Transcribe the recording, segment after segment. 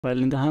Weil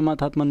in der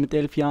Heimat hat man mit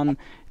 11 Jahren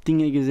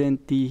Dinge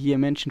gesehen, die hier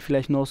Menschen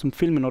vielleicht nur aus dem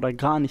Filmen oder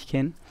gar nicht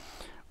kennen.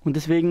 Und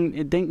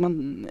deswegen denkt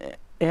man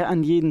eher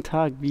an jeden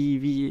Tag.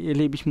 Wie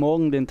erlebe ich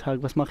morgen den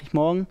Tag? Was mache ich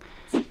morgen?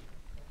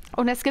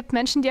 Und es gibt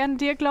Menschen, die an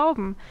dir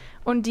glauben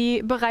und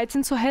die bereit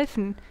sind zu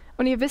helfen.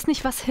 Und ihr wisst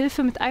nicht, was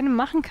Hilfe mit einem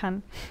machen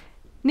kann.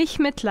 Nicht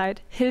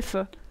Mitleid,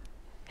 Hilfe.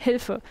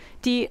 Hilfe.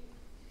 Die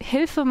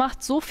Hilfe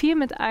macht so viel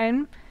mit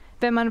einem,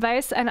 wenn man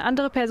weiß, eine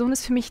andere Person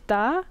ist für mich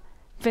da,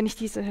 wenn ich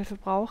diese Hilfe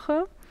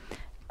brauche.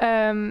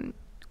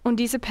 Und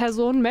diese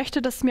Person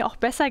möchte, dass es mir auch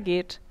besser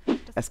geht.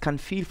 Es kann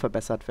viel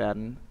verbessert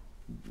werden.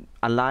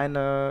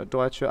 Alleine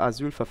deutsche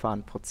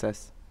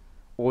Asylverfahrenprozess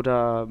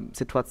oder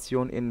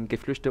Situation in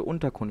geflüchtete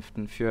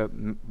Unterkünften für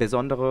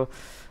besondere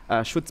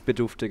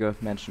schutzbedürftige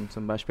Menschen,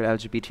 zum Beispiel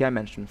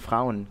LGBT-Menschen,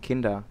 Frauen,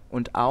 Kinder.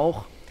 Und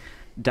auch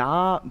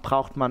da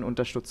braucht man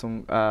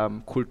Unterstützung,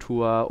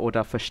 Kultur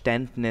oder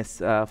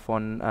Verständnis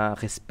von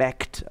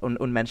Respekt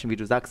und Menschen, wie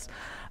du sagst,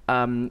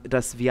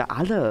 dass wir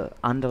alle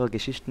andere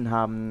Geschichten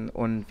haben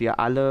und wir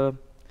alle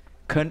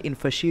können in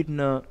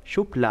verschiedene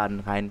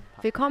Schubladen rein.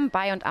 Willkommen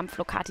bei und am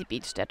Flokati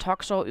Beach, der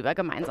Talkshow über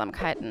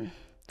Gemeinsamkeiten.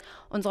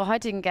 Unsere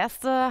heutigen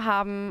Gäste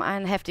haben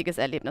ein heftiges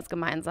Erlebnis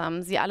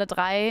gemeinsam. Sie alle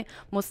drei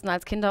mussten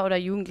als Kinder oder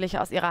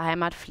Jugendliche aus ihrer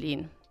Heimat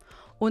fliehen.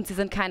 Und sie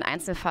sind kein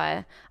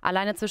Einzelfall.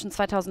 Alleine zwischen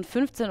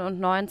 2015 und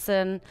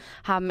 2019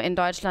 haben in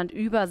Deutschland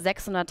über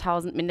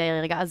 600.000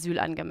 Minderjährige Asyl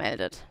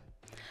angemeldet.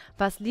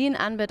 Was Lien,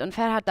 Anbit und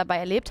Ferhat dabei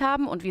erlebt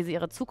haben und wie sie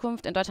ihre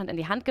Zukunft in Deutschland in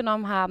die Hand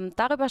genommen haben,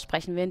 darüber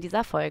sprechen wir in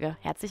dieser Folge.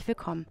 Herzlich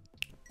willkommen.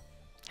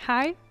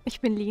 Hi, ich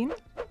bin Lien,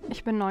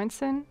 ich bin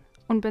 19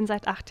 und bin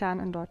seit 8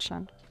 Jahren in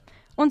Deutschland.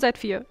 Und seit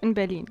 4 in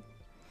Berlin.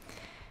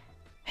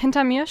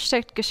 Hinter mir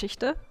steckt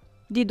Geschichte,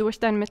 die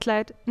durch dein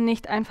Mitleid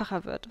nicht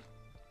einfacher wird.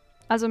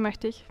 Also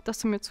möchte ich, dass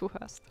du mir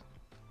zuhörst.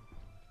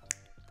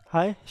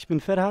 Hi, ich bin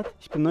Ferhat,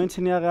 ich bin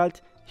 19 Jahre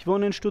alt, ich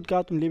wohne in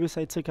Stuttgart und lebe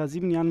seit ca.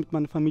 7 Jahren mit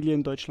meiner Familie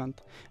in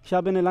Deutschland. Ich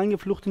habe eine lange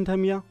Flucht hinter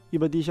mir,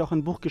 über die ich auch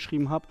ein Buch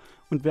geschrieben habe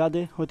und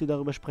werde heute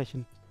darüber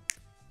sprechen.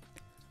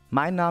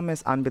 Mein Name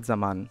ist Anbit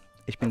Saman.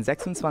 Ich bin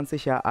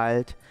 26 Jahre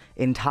alt,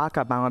 in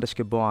Dhaka, Bangladesch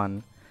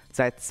geboren.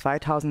 Seit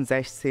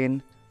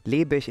 2016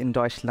 lebe ich in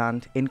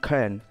Deutschland, in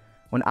Köln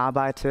und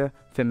arbeite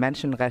für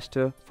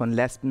Menschenrechte von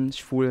Lesben,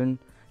 Schwulen,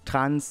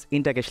 trans-,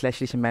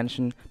 intergeschlechtliche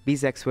Menschen,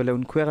 bisexuelle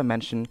und queere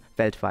Menschen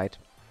weltweit.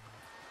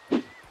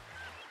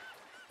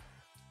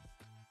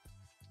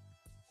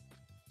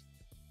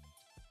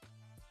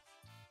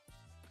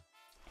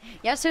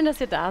 Ja, schön, dass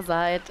ihr da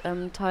seid.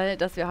 Toll,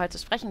 dass wir heute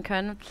sprechen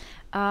können.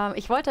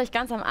 Ich wollte euch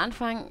ganz am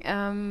Anfang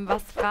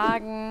was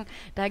fragen.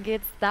 Da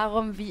geht es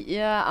darum, wie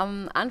ihr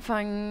am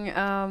Anfang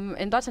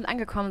in Deutschland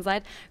angekommen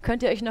seid.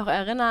 Könnt ihr euch noch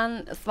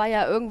erinnern, es war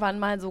ja irgendwann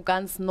mal so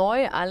ganz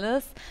neu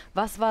alles.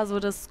 Was war so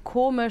das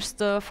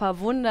Komischste,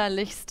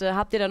 Verwunderlichste?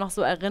 Habt ihr da noch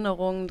so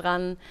Erinnerungen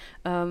dran,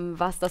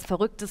 was das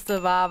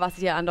Verrückteste war, was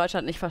ihr an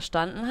Deutschland nicht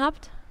verstanden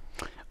habt?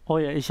 Oh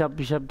ja, ich hab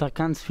da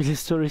ganz viele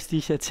Storys, die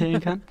ich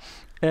erzählen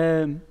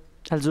kann.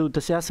 Also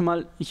das erste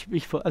Mal,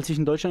 als ich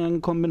in Deutschland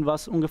angekommen bin, war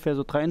es ungefähr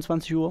so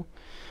 23 Uhr.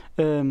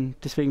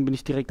 Deswegen bin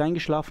ich direkt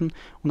eingeschlafen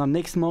und am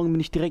nächsten Morgen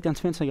bin ich direkt ans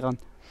Fenster gerannt,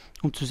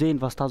 um zu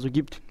sehen, was da so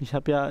gibt. Ich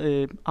habe ja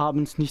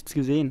abends nichts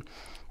gesehen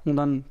und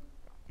dann,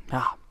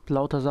 ja,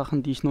 lauter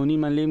Sachen, die ich noch nie in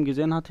meinem Leben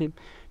gesehen hatte.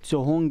 Diese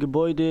hohen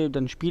Gebäude,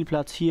 dann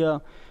Spielplatz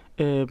hier,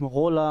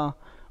 Roller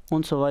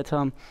und so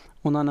weiter.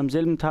 Und dann am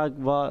selben Tag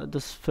war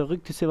das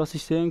Verrückteste, was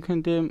ich sehen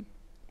könnte,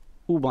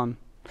 U-Bahn.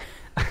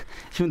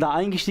 Ich bin da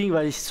eingestiegen,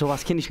 weil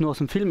sowas kenne ich nur aus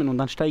den Filmen und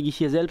dann steige ich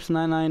hier selbst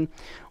ein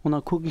und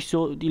dann gucke ich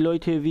so die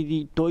Leute, wie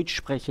die Deutsch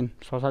sprechen.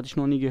 Sowas hatte ich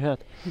noch nie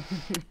gehört.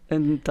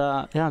 Und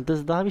da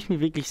habe ich mich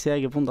wirklich sehr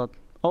gewundert.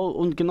 Oh,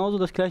 und genauso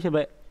das gleiche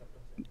bei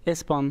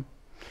S-Bahn.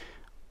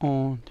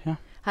 Und ja.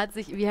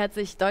 Wie hat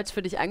sich Deutsch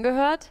für dich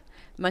angehört?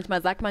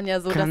 Manchmal sagt man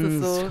ja so, dass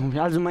es so... Komisch.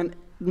 Also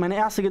mein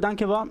erster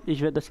Gedanke war, ich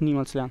werde das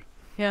niemals lernen.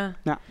 Ja.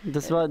 Ja,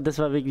 das war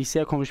wirklich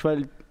sehr komisch,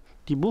 weil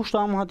die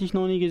Buchstaben hatte ich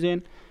noch nie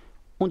gesehen.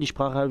 Und die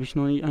Sprache habe ich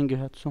noch nie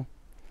angehört. So.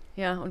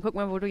 Ja, und guck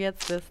mal, wo du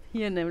jetzt bist.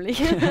 Hier nämlich.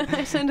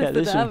 Schön, dass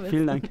du da bist.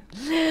 Vielen Dank.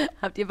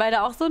 Habt ihr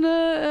beide auch so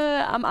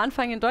eine am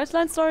Anfang in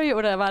Deutschland-Story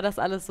oder war das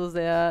alles so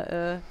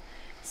sehr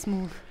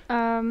smooth?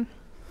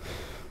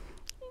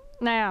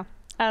 Naja,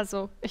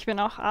 also ich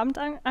bin auch abends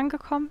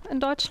angekommen in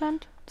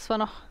Deutschland. Das war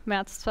noch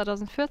März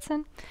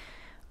 2014.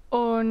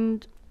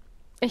 Und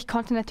ich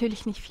konnte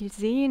natürlich nicht viel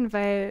sehen,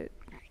 weil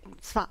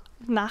es war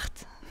Nacht.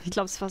 Ich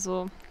glaube, es war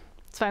so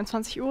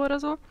 22 Uhr oder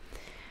so.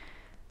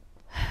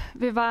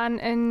 Wir waren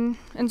in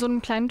so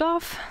einem kleinen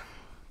Dorf,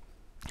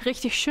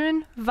 richtig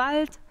schön,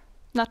 Wald,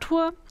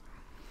 Natur.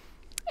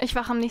 Ich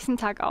wache am nächsten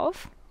Tag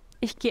auf,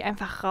 ich gehe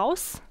einfach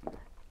raus,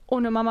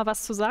 ohne Mama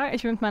was zu sagen.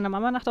 Ich bin mit meiner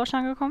Mama nach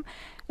Deutschland gekommen.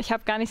 Ich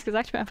habe gar nichts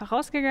gesagt, ich bin einfach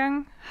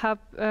rausgegangen,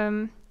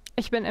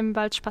 ich bin im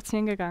Wald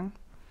spazieren gegangen.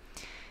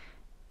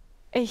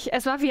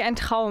 Es war wie ein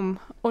Traum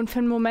und für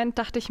einen Moment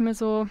dachte ich mir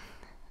so,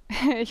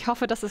 ich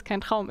hoffe, dass es kein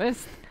Traum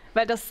ist,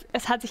 weil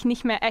es hat sich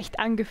nicht mehr echt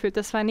angefühlt,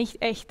 das war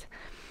nicht echt.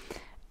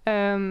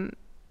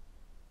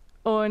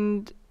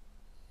 Und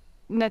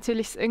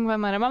natürlich ist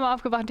irgendwann meine Mama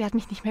aufgewacht, die hat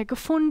mich nicht mehr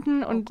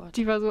gefunden und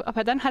die war so,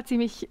 aber dann hat sie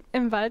mich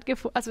im Wald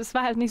gefunden, also es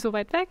war halt nicht so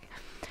weit weg.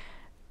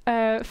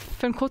 Für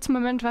einen kurzen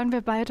Moment waren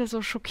wir beide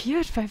so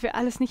schockiert, weil wir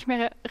alles nicht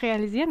mehr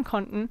realisieren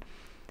konnten.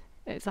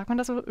 Sagt man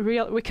das so?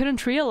 We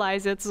couldn't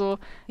realize it, so.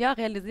 Ja,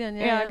 realisieren,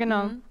 ja. Ja,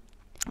 genau. Mhm.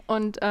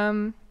 Und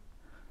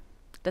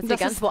dass ihr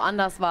ganz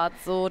woanders wart,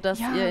 so dass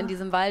ihr in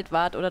diesem Wald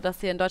wart oder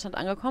dass ihr in Deutschland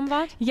angekommen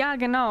wart? Ja,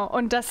 genau.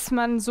 Und dass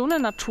man so eine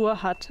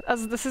Natur hat.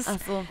 Also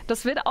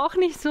das wird auch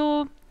nicht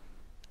so,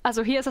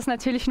 also hier ist es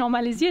natürlich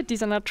normalisiert,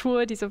 diese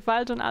Natur, diese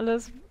Wald und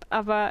alles,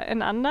 aber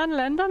in anderen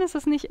Ländern ist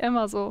es nicht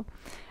immer so.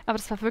 Aber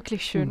das war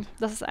wirklich schön.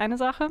 Das ist eine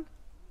Sache.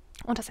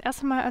 Und das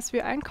erste Mal, als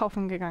wir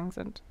einkaufen gegangen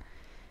sind,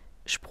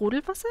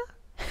 Sprudelwasser?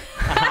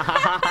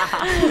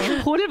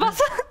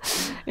 Sprudelwasser?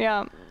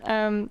 Ja,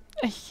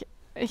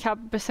 ich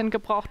habe ein bisschen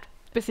gebraucht,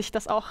 bis ich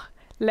das auch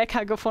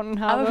lecker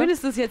gefunden habe. Aber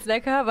findest du es jetzt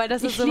lecker? Weil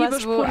das ist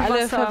sowas, wo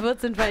alle verwirrt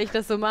sind, weil ich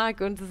das so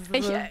mag. Und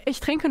ich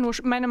trinke nur,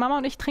 meine Mama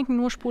und ich trinken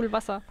nur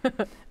Sprudelwasser.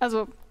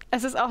 Also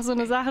es ist auch so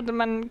eine Sache,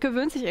 man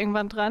gewöhnt sich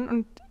irgendwann dran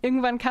und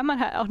irgendwann kann man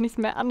halt auch nichts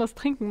mehr anderes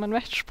trinken. Man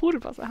möchte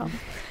Sprudelwasser haben.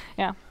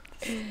 Ja.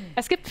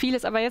 Es gibt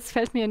vieles, aber jetzt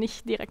fällt mir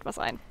nicht direkt was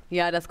ein.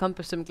 Ja, das kommt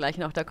bestimmt gleich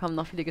noch, da kommen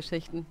noch viele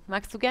Geschichten.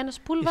 Magst du gerne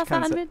Sprudelwasser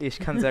anbieten? Ich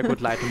kann sehr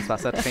gut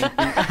Leitungswasser trinken.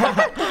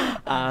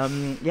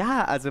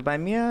 Ja, also bei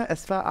mir,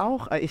 es war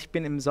auch, ich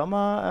bin im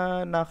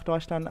Sommer nach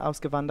Deutschland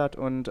ausgewandert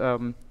und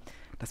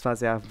das war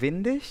sehr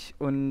windig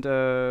und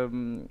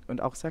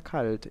auch sehr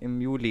kalt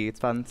im Juli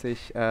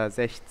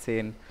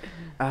 2016.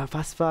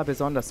 Was war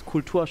besonders?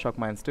 Kulturschock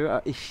meinst du?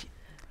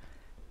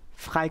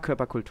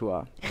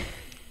 Freikörperkultur.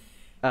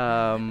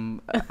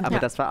 Aber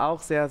das war auch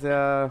sehr,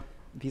 sehr,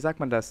 wie sagt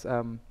man das,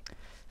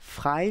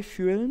 frei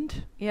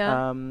fühlend.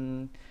 Ja.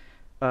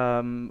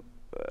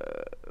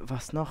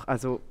 Was noch?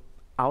 Also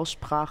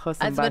Aussprache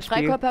zum Also Beispiel. mit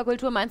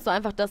Freikörperkultur meinst du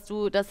einfach, dass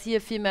hier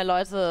viel mehr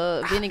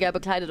Leute weniger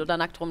bekleidet oder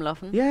nackt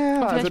rumlaufen? Ja,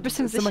 vielleicht also ein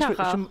bisschen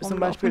zum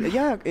Beispiel,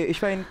 ja,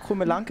 ich war in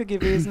Krummelanke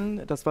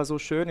gewesen, das war so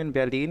schön in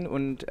Berlin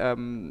und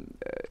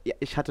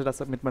ich hatte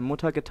das mit meiner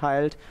Mutter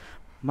geteilt.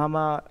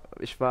 Mama,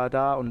 ich war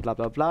da und bla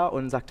bla bla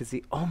und sagte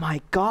sie, oh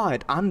my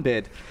God,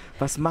 Anbit,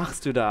 was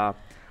machst du da?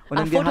 Und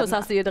dann Fotos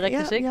hast du ihr direkt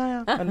geschickt?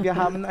 Ja. Und wir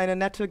haben ein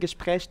nettes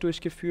Gespräch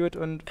durchgeführt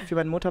und für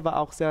meine Mutter war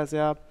auch sehr,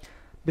 sehr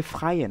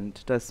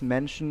befreiend, dass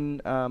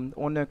Menschen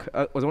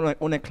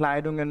ohne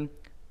Kleidungen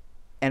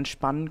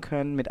entspannen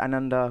können,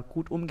 miteinander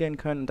gut umgehen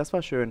können. Und das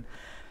war schön.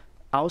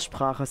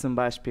 Aussprache zum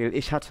Beispiel.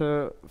 Ich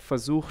hatte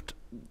versucht,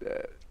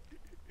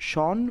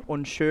 schon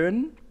und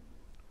schön,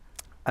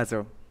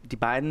 also die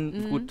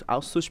beiden gut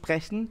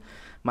auszusprechen.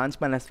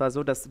 Manchmal es war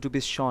so, dass du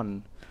bist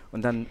schon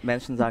und dann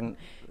Menschen sagen,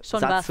 schon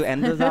Satz was. zu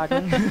Ende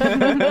sagen.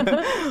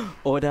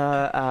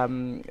 Oder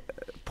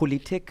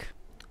Politik.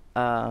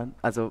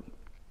 Also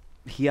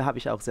hier habe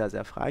ich auch sehr,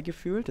 sehr frei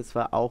gefühlt. Das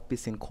war auch ein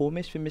bisschen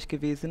komisch für mich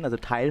gewesen, also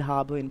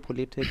Teilhabe in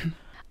Politik.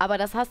 Aber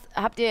das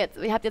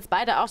ihr habt jetzt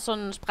beide auch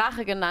schon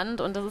Sprache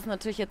genannt und das ist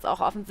natürlich jetzt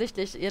auch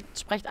offensichtlich, ihr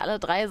sprecht alle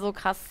drei so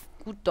krass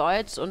gut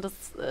Deutsch und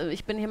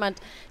ich bin jemand,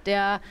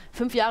 der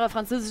 5 Jahre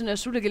Französisch in der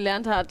Schule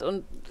gelernt hat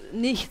und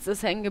nichts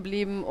ist hängen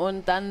geblieben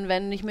und dann,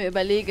 wenn ich mir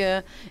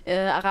überlege,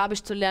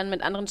 Arabisch zu lernen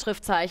mit anderen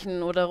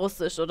Schriftzeichen oder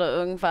Russisch oder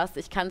irgendwas,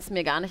 ich kann es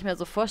mir gar nicht mehr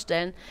so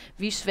vorstellen.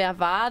 Wie schwer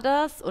war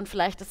das? Und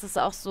vielleicht ist es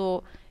auch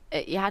so,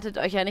 ihr hattet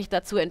euch ja nicht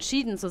dazu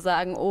entschieden zu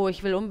sagen, oh,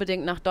 ich will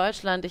unbedingt nach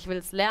Deutschland, ich will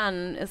es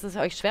lernen. Ist es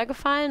euch schwer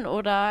gefallen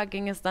oder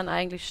ging es dann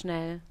eigentlich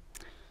schnell?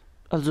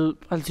 Also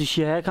als ich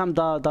hierher kam,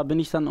 da bin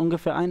ich dann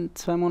ungefähr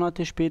 1-2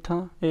 Monate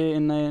später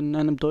in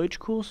einem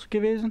Deutschkurs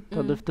gewesen.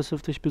 Das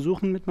durfte ich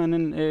besuchen mit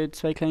meinen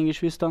 2 kleinen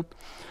Geschwistern.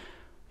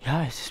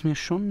 Ja, es ist mir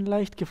schon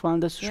leicht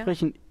gefallen, das zu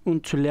sprechen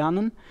und zu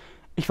lernen.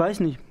 Ich weiß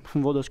nicht,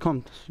 von wo das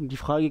kommt. Die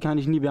Frage kann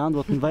ich nie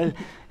beantworten, weil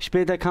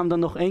später kam dann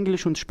noch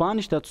Englisch und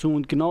Spanisch dazu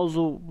und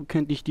genauso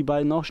könnte ich die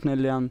beiden auch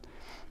schnell lernen.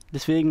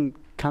 Deswegen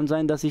kann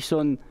sein, dass ich so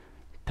ein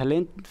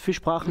Talent für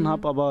Sprachen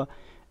habe, aber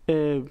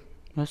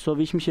so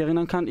wie ich mich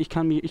erinnern kann, ich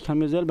kann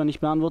mir selber nicht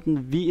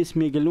beantworten, wie es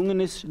mir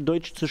gelungen ist,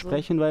 Deutsch zu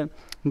sprechen, weil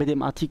mit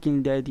dem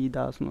Artikel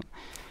da ist.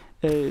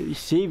 Ich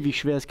sehe, wie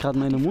schwer es gerade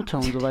meine Mutter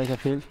und so weiter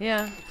fällt.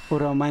 Ja.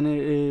 Oder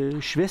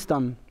meine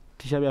Schwestern.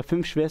 Ich habe ja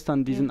 5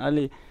 Schwestern, die sind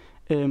alle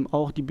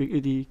auch,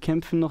 die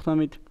kämpfen noch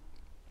damit.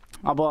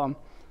 Aber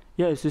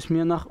ja, es ist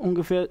mir nach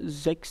ungefähr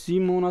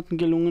 6-7 Monaten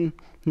gelungen,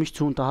 mich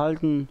zu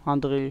unterhalten,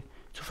 andere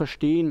zu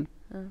verstehen.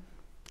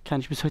 Kann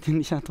ich bis heute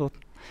nicht antworten.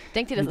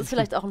 Denkt ihr, das ist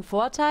vielleicht auch ein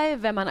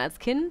Vorteil, wenn man als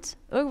Kind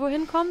irgendwo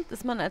hinkommt?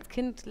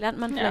 Lernt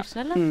man vielleicht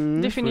schneller?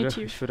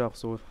 Definitiv. Ich würde auch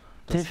so.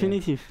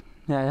 Definitiv,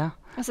 ja.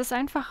 Es ist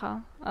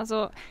einfacher.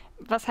 Also,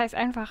 was heißt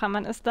einfacher?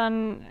 Man ist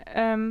dann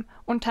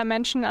unter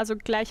Menschen, also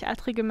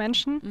gleichaltrige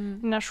Menschen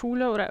in der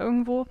Schule oder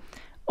irgendwo.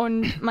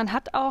 Und man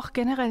hat auch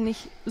generell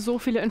nicht so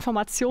viele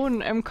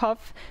Informationen im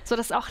Kopf,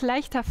 sodass es auch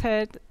leichter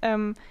fällt,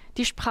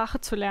 die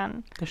Sprache zu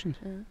lernen. Das stimmt.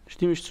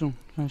 Stimme ich zu.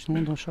 Kann ich nur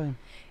unterschreiben.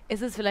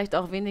 Ist es vielleicht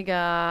auch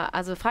weniger,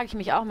 also frage ich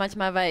mich auch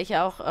manchmal, weil ich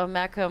auch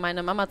merke,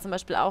 meine Mama zum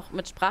Beispiel auch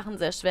mit Sprachen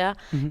sehr schwer,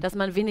 dass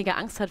man weniger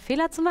Angst hat,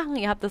 Fehler zu machen.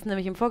 Ihr habt das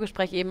nämlich im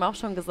Vorgespräch eben auch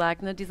schon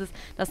gesagt, ne?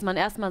 Dass man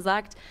erstmal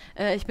sagt,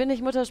 ich bin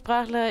nicht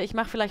Muttersprachler, ich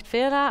mache vielleicht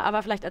Fehler,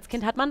 aber vielleicht als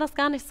Kind hat man das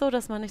gar nicht so,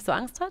 dass man nicht so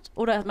Angst hat?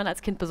 Oder hat man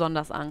als Kind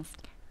besonders Angst?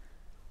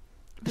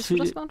 Willst du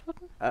das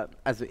beantworten?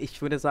 Also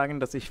ich würde sagen,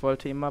 dass ich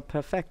wollte immer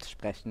perfekt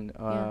sprechen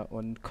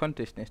und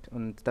konnte ich nicht.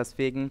 Und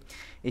deswegen,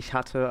 ich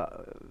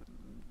hatte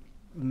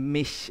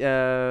mich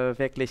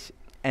wirklich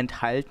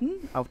enthalten,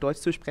 auf Deutsch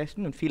zu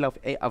sprechen und viel auf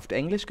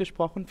Englisch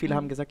gesprochen. Viele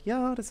haben gesagt,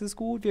 ja, das ist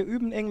gut, wir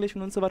üben Englisch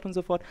und so weiter und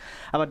so fort.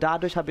 Aber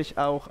dadurch habe ich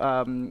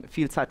auch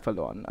viel Zeit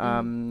verloren.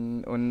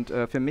 Und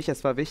für mich,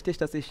 es war wichtig,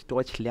 dass ich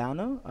Deutsch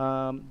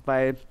lerne,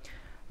 weil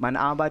meine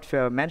Arbeit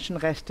für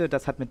Menschenrechte,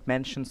 das hat mit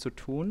Menschen zu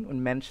tun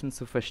und Menschen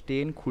zu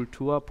verstehen,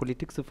 Kultur,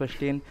 Politik zu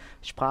verstehen.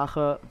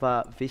 Sprache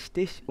war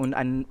wichtig und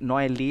ein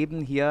neues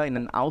Leben hier in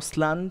einem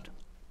Ausland,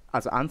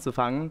 also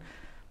anzufangen,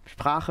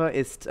 Sprache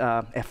ist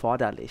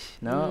erforderlich.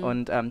 Ne?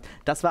 Und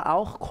das war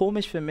auch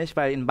komisch für mich,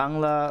 weil in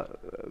Bangla,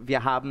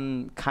 wir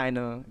haben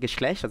keine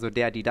Geschlecht, also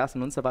der, die, das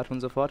und so weiter und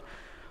so fort.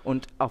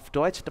 Und auf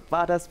Deutsch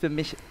war das für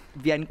mich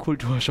wie ein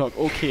Kulturschock.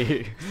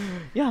 Okay,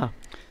 ja.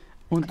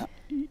 Und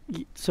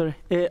sorry,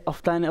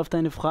 auf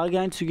deine Frage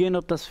einzugehen,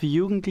 ob das für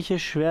Jugendliche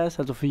schwer ist,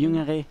 also für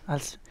Jüngere,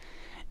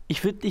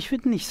 ich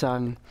würd nicht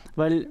sagen,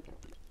 weil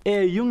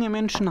junge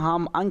Menschen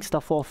haben Angst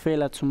davor,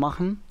 Fehler zu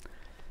machen,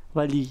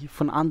 weil die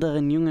von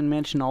anderen jungen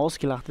Menschen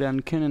ausgelacht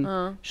werden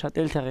können, statt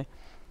ältere.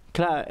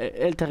 Klar,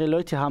 ältere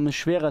Leute haben es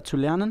schwerer zu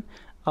lernen,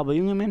 aber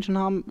junge Menschen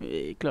haben,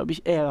 glaube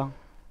ich, eher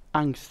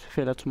Angst,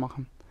 Fehler zu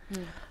machen.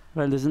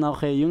 Weil das sind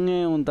auch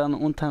Junge und dann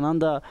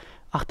untereinander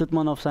achtet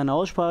man auf seine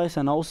Aussprache,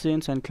 sein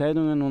Aussehen, seine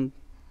Kleidungen und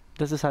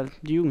das ist halt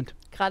die Jugend.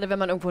 Gerade wenn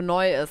man irgendwo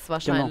neu ist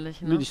wahrscheinlich.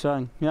 Genau, würde ich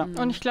sagen, ja.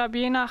 Und ich glaube,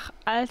 je nach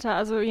Alter,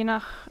 also je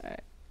nach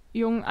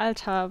jungen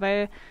Alter,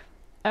 weil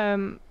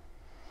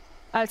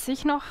als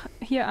ich noch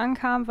hier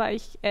ankam, war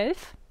ich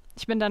 11.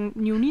 Ich bin dann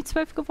im Juni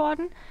 12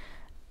 geworden.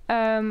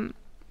 Am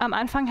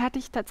Anfang hatte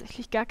ich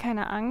tatsächlich gar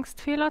keine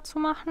Angst, Fehler zu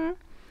machen.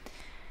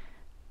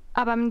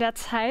 Aber in der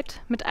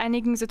Zeit mit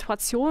einigen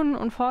Situationen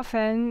und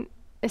Vorfällen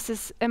ist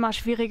es immer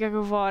schwieriger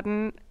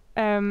geworden,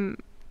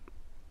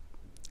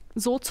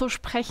 so zu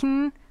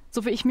sprechen,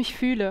 so wie ich mich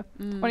fühle.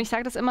 Und ich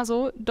sage das immer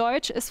so,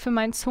 Deutsch ist für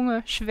meine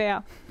Zunge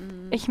schwer.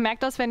 Ich merke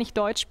das, wenn ich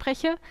Deutsch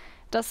spreche,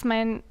 dass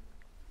meine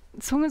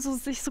Zunge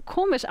sich so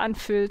komisch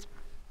anfühlt.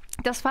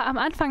 Das war am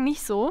Anfang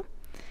nicht so.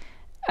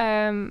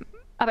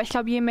 Aber ich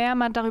glaube, je mehr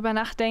man darüber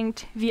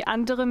nachdenkt, wie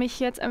andere mich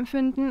jetzt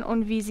empfinden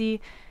und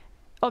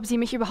ob sie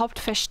mich überhaupt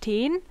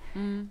verstehen,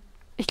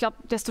 ich glaube,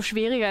 desto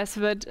schwieriger es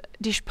wird,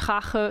 die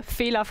Sprache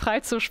fehlerfrei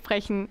zu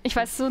sprechen. Ich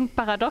weiß, es ist so ein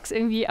Paradox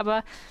irgendwie,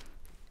 aber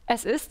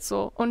es ist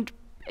so. Und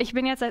ich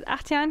bin jetzt seit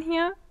 8 Jahren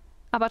hier,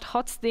 aber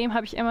trotzdem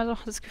habe ich immer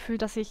noch das Gefühl,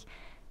 dass ich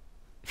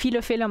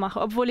viele Fehler mache,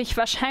 obwohl ich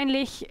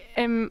wahrscheinlich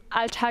im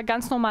Alltag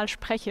ganz normal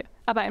spreche.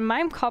 Aber in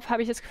meinem Kopf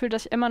habe ich das Gefühl,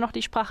 dass ich immer noch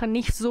die Sprache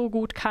nicht so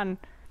gut kann.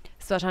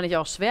 Ist wahrscheinlich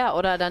auch schwer,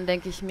 oder? Dann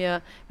denke ich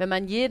mir, wenn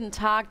man jeden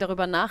Tag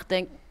darüber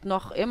nachdenkt,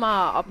 noch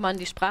immer, ob man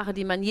die Sprache,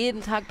 die man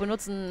jeden Tag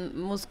benutzen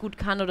muss, gut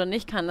kann oder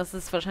nicht kann, das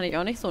ist wahrscheinlich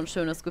auch nicht so ein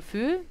schönes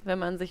Gefühl, wenn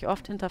man sich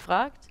oft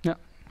hinterfragt. Ja,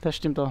 das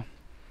stimmt auch.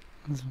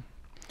 Also,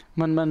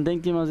 man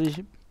denkt immer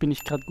sich, bin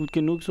ich gerade gut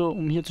genug so,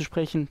 um hier zu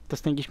sprechen?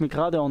 Das denke ich mir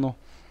gerade auch noch.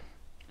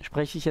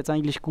 Spreche ich jetzt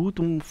eigentlich gut,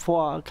 um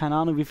vor, keine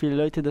Ahnung, wie viele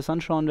Leute das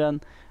anschauen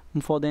werden,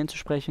 um vor denen zu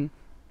sprechen?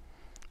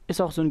 Ist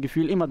auch so ein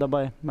Gefühl immer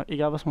dabei,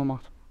 egal was man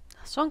macht.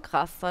 Das ist schon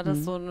krass, weil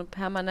das so ein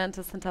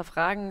permanentes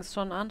Hinterfragen ist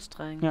schon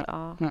anstrengend.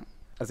 Ja.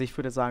 Also ich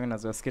würde sagen,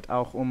 also es geht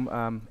auch um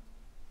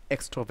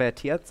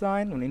extrovertiert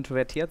sein und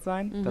introvertiert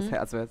sein.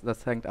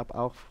 Das hängt ab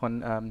auch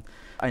von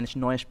eine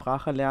neue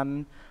Sprache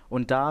lernen.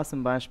 Und da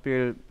zum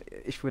Beispiel,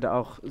 ich würde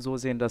auch so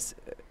sehen, dass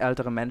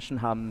ältere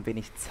Menschen haben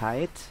wenig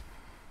Zeit,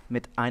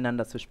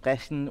 miteinander zu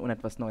sprechen und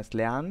etwas Neues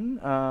lernen,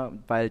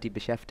 weil die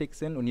beschäftigt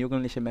sind und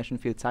jugendliche Menschen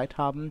viel Zeit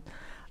haben.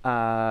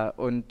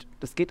 Und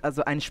das geht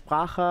also, eine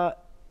Sprache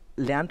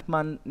lernt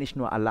man nicht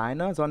nur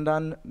alleine,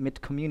 sondern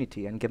mit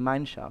Community, in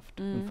Gemeinschaft,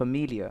 in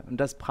Familie. Und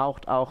das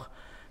braucht auch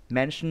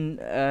Menschen,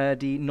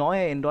 die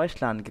neu in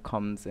Deutschland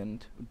gekommen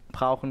sind,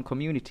 brauchen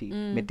Community,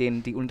 mit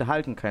denen die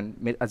unterhalten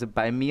können. Also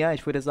bei mir,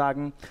 ich würde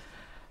sagen,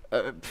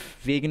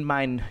 wegen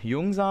mein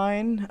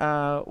Jungsein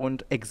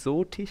und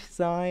exotisch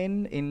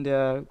sein in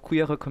der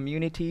queere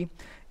Community.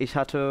 Ich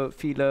hatte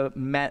viele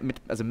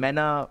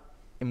Männer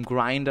im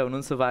Grindr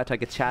und so weiter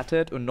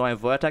gechattet und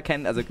neue Wörter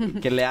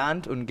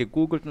gelernt und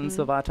gegoogelt und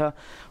so weiter.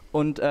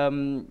 Und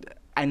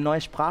eine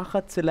neue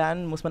Sprache zu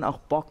lernen, muss man auch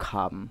Bock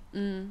haben.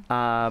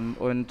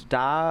 Und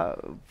da,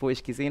 wo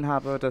ich gesehen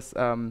habe, dass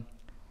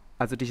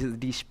also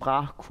die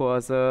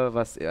Sprachkurse,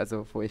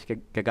 wo ich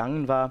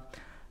gegangen war,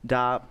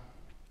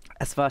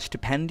 es war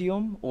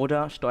Stipendium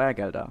oder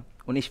Steuergelder.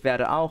 Und ich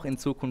werde auch in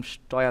Zukunft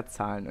Steuer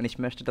zahlen. Und ich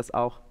möchte das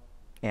auch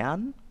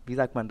ehren. Wie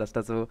sagt man das?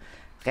 Also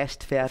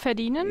rechtfertigen.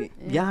 Verdienen?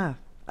 Ja,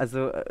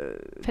 also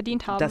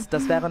verdient haben.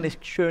 Das wäre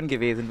nicht schön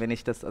gewesen, wenn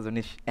ich das also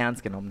nicht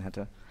ernst genommen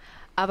hätte.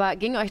 Aber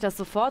ging euch das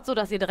sofort so,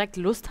 dass ihr direkt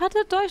Lust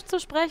hattet, Deutsch zu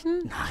sprechen?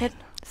 Nein.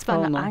 Es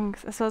war eine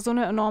Angst. Es war so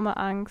eine enorme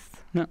Angst.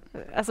 Ja.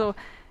 Also,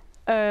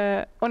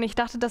 und ich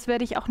dachte, das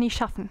werde ich auch nie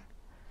schaffen.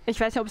 Ich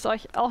weiß nicht, ob es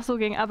euch auch so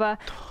ging, aber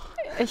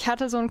ich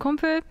hatte so einen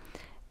Kumpel,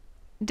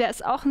 der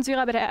ist auch ein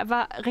Syrer, aber der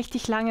war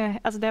richtig lange,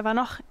 also der war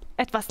noch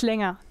etwas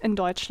länger in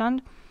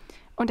Deutschland.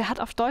 Und der hat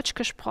auf Deutsch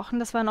gesprochen.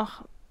 Das war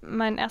noch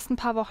meinen ersten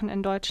paar Wochen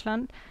in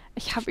Deutschland.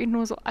 Ich habe ihn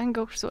nur so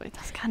angeguckt, so,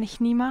 das kann ich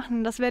nie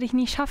machen, das werde ich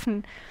nie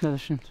schaffen. Ja,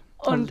 das stimmt.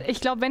 Und ich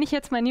glaube, wenn ich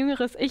jetzt mein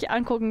jüngeres Ich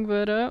angucken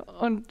würde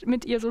und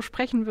mit ihr so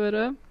sprechen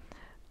würde,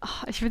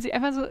 ich würde sie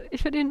einfach so,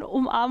 ich würde ihnen eine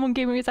Umarmung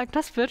geben und ihr sagen,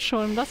 das wird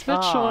schon, das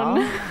wird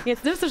schon.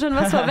 Jetzt nimmst du schon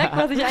was vorweg,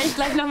 was ich eigentlich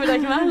gleich noch mit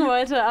euch machen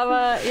wollte,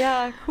 aber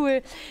ja,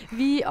 cool.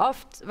 Wie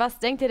oft, was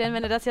denkt ihr denn,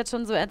 wenn ihr das jetzt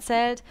schon so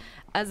erzählt?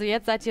 Also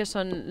jetzt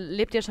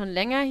lebt ihr schon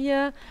länger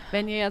hier.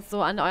 Wenn ihr jetzt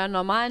so an euren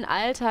normalen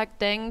Alltag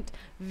denkt,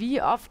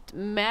 wie oft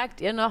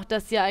merkt ihr noch,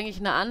 dass ihr eigentlich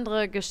eine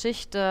andere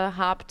Geschichte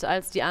habt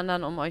als die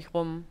anderen um euch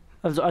rum?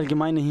 Also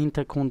allgemeine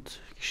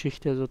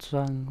Hintergrundgeschichte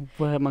sozusagen,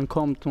 woher man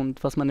kommt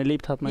und was man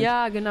erlebt hat.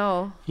 Ja,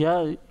 genau.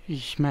 Ja,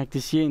 ich merke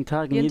das jeden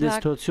Tag, in jeder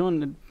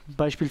Situation.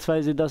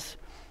 Beispielsweise, dass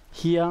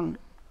hier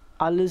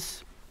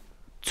alles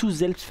zu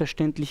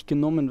selbstverständlich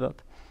genommen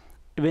wird.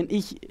 Wenn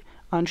ich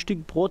ein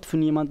Stück Brot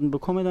von jemandem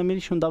bekomme, dann bin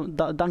ich schon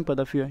dankbar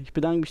dafür. Ich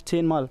bedanke mich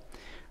 10-mal.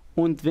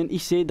 Und wenn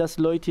ich sehe, dass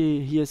Leute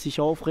hier sich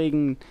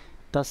aufregen,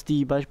 dass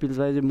die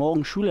beispielsweise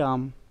morgen Schule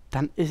haben,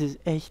 dann ist es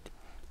echt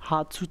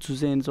hart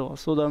zuzusehen,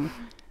 sowas. Oder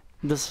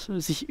das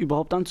sich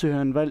überhaupt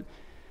anzuhören, weil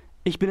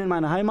ich bin in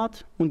meiner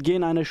Heimat und gehe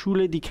in eine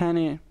Schule, die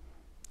keine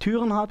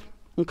Türen hat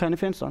und keine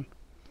Fenster.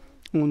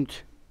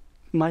 Und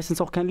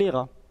meistens auch kein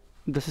Lehrer.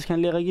 Dass es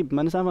keinen Lehrer gibt.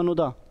 Man ist einfach nur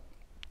da.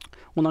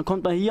 Und dann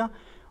kommt man hier,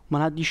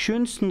 man hat die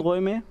schönsten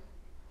Räume,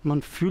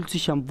 man fühlt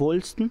sich am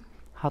wohlsten,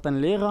 hat einen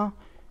Lehrer,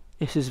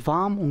 es ist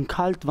warm und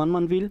kalt, wann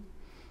man will.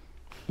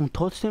 Und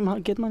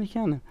trotzdem geht man nicht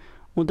gerne.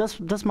 Und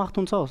das macht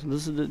uns aus.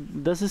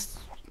 Das ist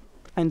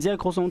ein sehr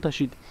großer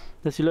Unterschied,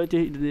 dass die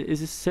Leute,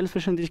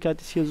 Selbstverständlichkeit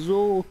ist hier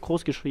so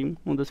groß geschrieben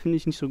und das finde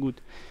ich nicht so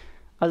gut.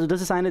 Also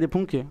das ist einer der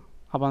Punkte,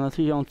 aber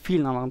natürlich auch in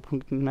vielen anderen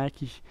Punkten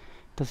merke ich,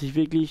 dass ich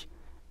wirklich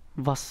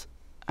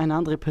eine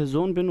andere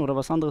Person bin oder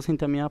was anderes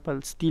hinter mir habe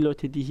als die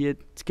Leute, die hier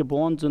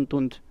geboren sind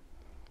und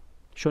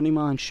schon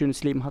immer ein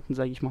schönes Leben hatten,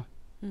 sage ich mal.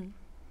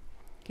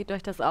 Geht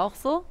euch das auch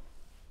so?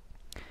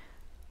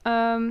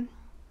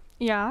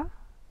 Ja.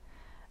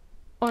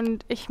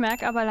 Und ich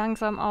merke aber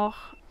langsam auch,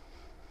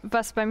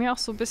 was bei mir auch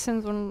so ein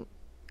bisschen so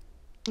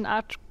eine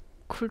Art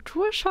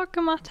Kulturschock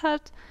gemacht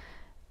hat,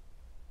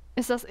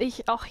 ist, dass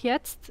ich auch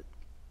jetzt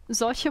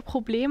solche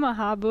Probleme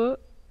habe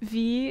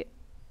wie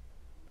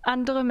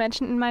andere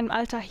Menschen in meinem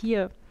Alter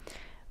hier.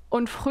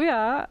 Und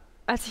früher,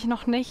 als ich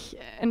noch nicht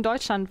in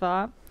Deutschland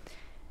war,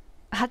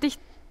 hatte ich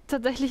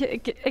tatsächlich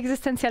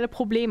existenzielle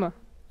Probleme.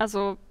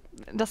 Also,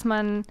 dass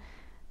man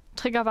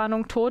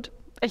Triggerwarnung Tod,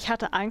 ich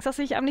hatte Angst, dass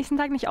ich am nächsten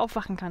Tag nicht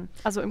aufwachen kann.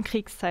 Also im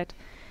Kriegszeit.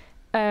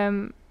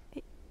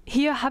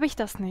 Hier habe ich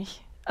das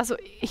nicht. Also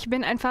ich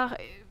bin einfach,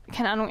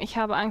 keine Ahnung, ich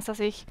habe Angst, dass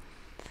ich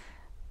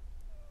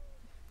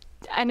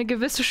eine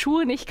gewisse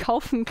Schuhe nicht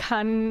kaufen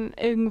kann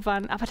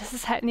irgendwann. Aber das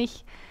ist halt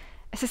nicht,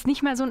 es ist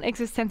nicht mehr so ein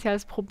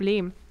existenzielles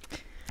Problem.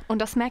 Und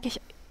das merke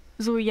ich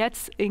so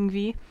jetzt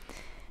irgendwie.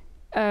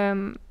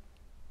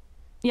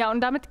 Ja,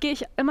 und damit gehe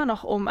ich immer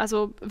noch um.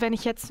 Also wenn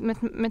ich jetzt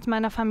mit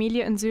meiner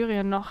Familie in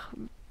Syrien noch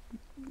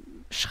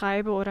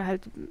schreibe oder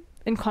halt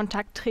in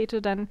Kontakt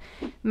trete, dann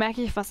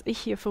merke ich, was ich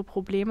hier für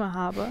Probleme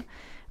habe.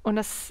 Und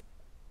es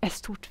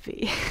tut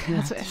weh. Ja.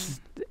 Also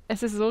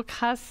es ist so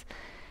krass.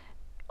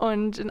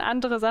 Und eine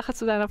andere Sache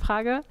zu deiner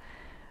Frage,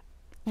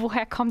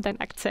 woher kommt dein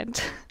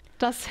Akzent?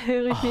 Das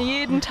höre ich mir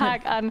jeden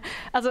Tag an.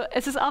 Also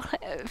es ist auch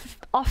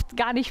oft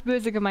gar nicht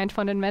böse gemeint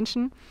von den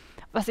Menschen.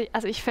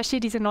 Ich verstehe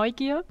diese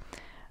Neugier,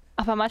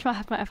 aber manchmal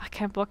hat man einfach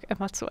keinen Bock,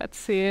 immer zu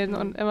erzählen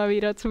und immer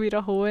wieder zu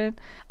wiederholen.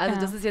 Also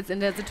das ist jetzt in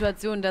der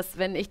Situation, dass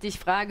wenn ich dich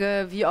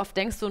frage, wie oft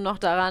denkst du noch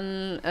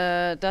daran,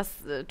 dass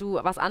du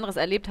was anderes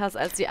erlebt hast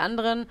als die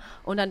anderen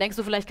und dann denkst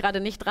du vielleicht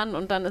gerade nicht dran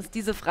und dann ist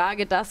diese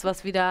Frage das,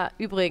 was wieder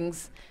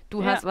übrigens,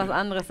 du hast was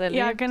anderes erlebt.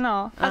 Ja,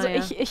 genau. Also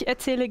ich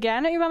erzähle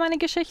gerne über meine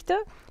Geschichte.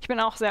 Ich bin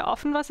auch sehr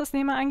offen, was das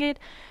Thema angeht,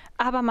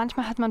 aber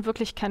manchmal hat man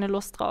wirklich keine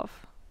Lust drauf.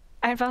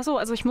 Einfach so.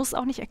 Also ich muss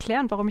auch nicht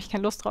erklären, warum ich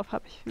keine Lust drauf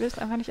habe. Ich will es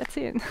einfach nicht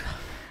erzählen.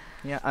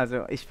 Ja,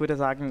 also ich würde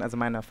sagen, also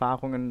meine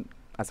Erfahrungen,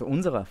 also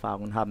unsere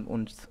Erfahrungen haben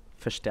uns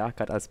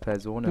verstärkt als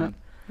Personen.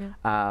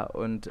 Ja.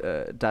 Und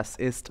das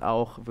ist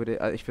auch,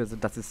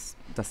 das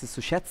ist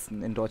zu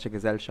schätzen in deutscher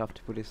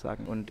Gesellschaft, würde ich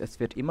sagen. Und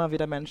es wird immer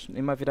wieder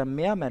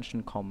mehr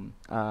Menschen kommen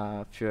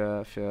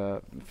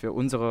für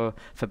unsere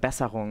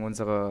Verbesserung,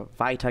 unsere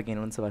Weitergehen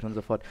und so weiter und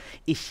so fort.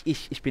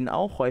 Ich bin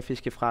auch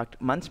häufig gefragt,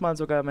 manchmal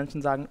sogar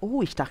Menschen sagen,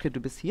 oh, ich dachte,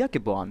 du bist hier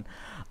geboren.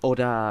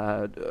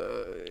 Oder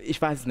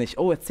ich weiß es nicht,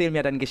 oh, erzähl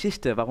mir deine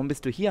Geschichte, warum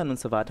bist du hier und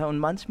so weiter. Und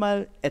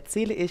manchmal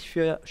erzähle ich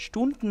für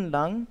Stunden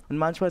lang und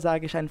manchmal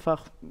sage ich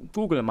einfach,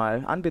 google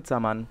mal,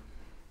 Anbitzamann.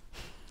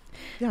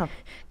 Ja.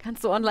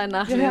 Kannst du online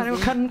nachlesen. Ja,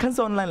 kannst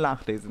du online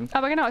nachlesen.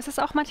 Aber genau, es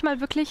ist auch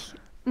manchmal wirklich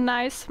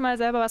nice, mal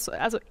selber was,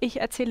 also ich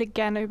erzähle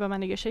gerne über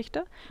meine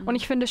Geschichte und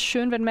ich finde es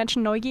schön, wenn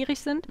Menschen neugierig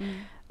sind,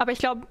 aber ich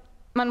glaube,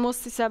 man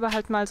muss sich selber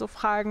halt mal so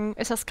fragen,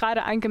 ist das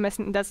gerade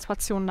angemessen, in der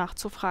Situation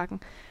nachzufragen?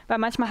 Weil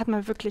manchmal hat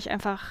man wirklich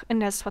einfach in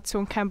der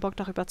Situation keinen Bock,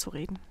 darüber zu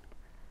reden.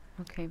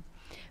 Okay.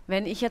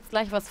 Wenn ich jetzt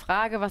gleich was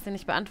frage, was ihr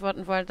nicht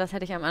beantworten wollt, das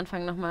hätte ich am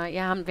Anfang nochmal,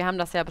 ja, wir haben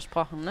das ja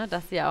besprochen, ne?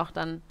 Dass ihr auch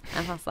dann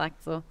einfach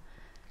sagt so,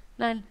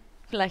 nein,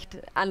 vielleicht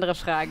andere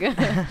Frage.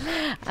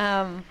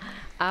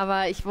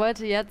 Aber ich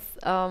wollte jetzt,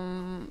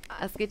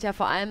 es geht ja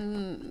vor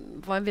allem,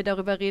 wollen wir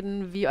darüber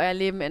reden, wie euer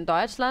Leben in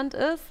Deutschland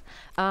ist.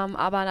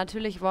 Aber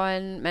natürlich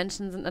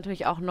Menschen sind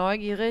natürlich auch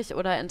neugierig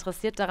oder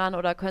interessiert daran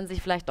oder können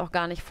sich vielleicht auch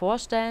gar nicht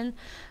vorstellen,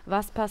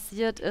 was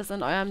passiert ist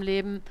in eurem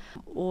Leben.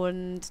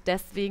 Und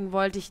deswegen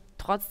wollte ich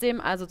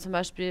trotzdem, also zum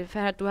Beispiel,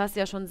 Ferhat, du hast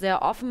ja schon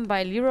sehr offen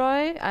bei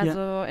Leroy, also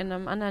in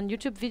einem anderen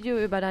YouTube-Video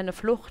über deine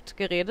Flucht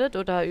geredet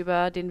oder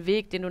über den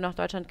Weg, den du nach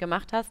Deutschland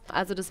gemacht hast.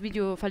 Also das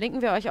Video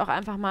verlinken wir euch auch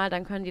einfach mal,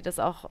 dann können die das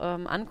auch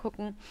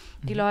angucken,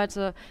 die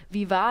Leute.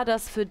 Wie war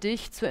das für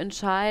dich zu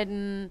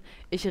entscheiden,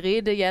 ich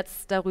rede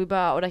jetzt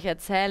darüber oder ich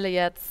erzähle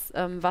jetzt,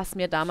 was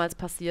mir damals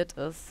passiert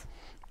ist?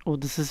 Oh,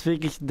 das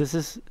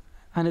ist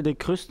eine der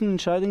größten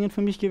Entscheidungen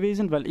für mich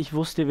gewesen, weil ich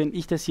wusste, wenn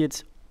ich das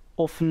jetzt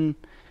offen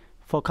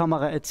vor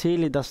Kamera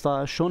erzähle, dass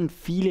da schon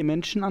viele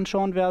Menschen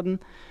anschauen werden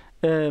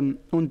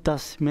und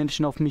dass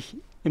Menschen auf mich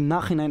im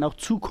Nachhinein auch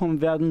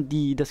zukommen werden,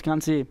 die das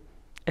Ganze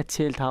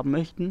erzählt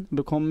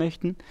bekommen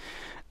möchten.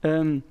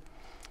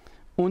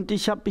 Und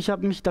ich hab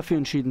mich dafür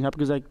entschieden. Ich habe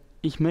gesagt,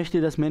 ich möchte,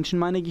 dass Menschen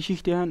meine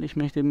Geschichte hören. Ich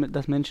möchte,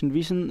 dass Menschen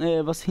wissen,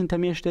 was hinter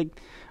mir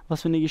steckt,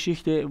 was für eine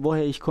Geschichte,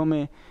 woher ich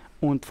komme.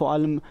 Und vor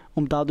allem,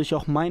 um dadurch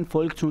auch mein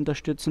Volk zu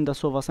unterstützen, dass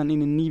sowas an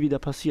ihnen nie wieder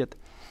passiert.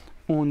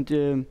 Und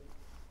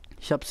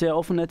ich habe sehr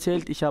offen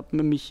erzählt. Ich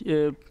habe mich,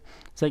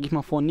 sage ich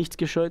mal, vor nichts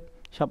gescheut.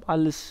 Ich habe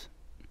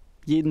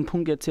jeden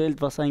Punkt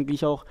erzählt, was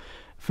eigentlich auch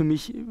für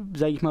mich,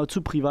 sage ich mal,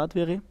 zu privat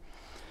wäre.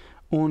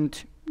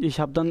 Und ich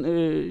habe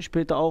dann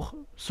später auch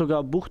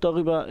sogar ein Buch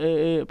darüber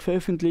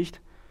veröffentlicht.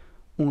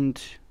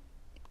 Und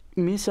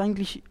mir ist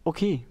eigentlich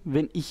okay,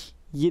 wenn ich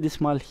jedes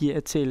Mal hier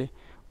erzähle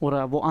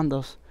oder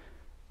woanders.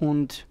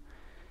 Und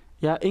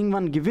ja,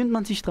 irgendwann gewöhnt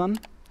man sich dran.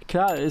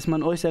 Klar ist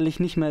man äußerlich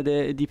nicht mehr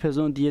die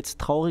Person, die jetzt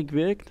traurig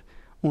wirkt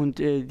und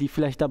die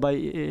vielleicht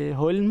dabei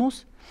heulen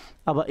muss.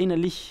 Aber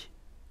innerlich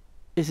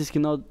ist es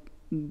genau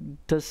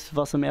das,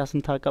 was am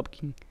ersten Tag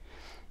abging.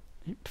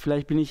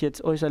 Vielleicht bin ich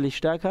jetzt äußerlich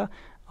stärker,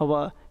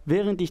 aber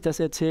während ich das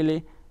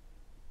erzähle,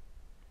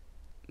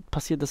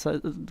 passiert das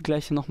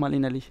Gleiche nochmal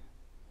innerlich.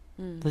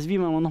 Das ist wie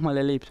man nochmal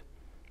erlebt.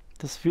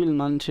 Das fühlen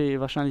manche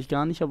wahrscheinlich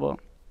gar nicht, aber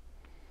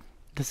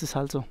das ist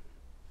halt so.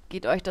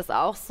 Geht euch das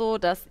auch so,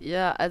 dass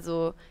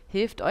also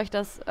hilft euch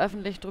das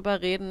öffentlich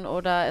drüber reden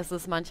oder ist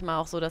es manchmal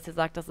auch so, dass ihr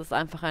sagt, das ist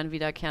einfach ein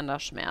wiederkehrender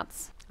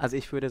Schmerz? Also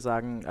ich würde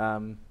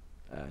sagen,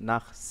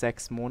 nach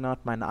 6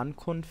 Monaten meiner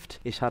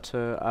Ankunft, ich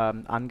hatte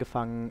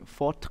angefangen,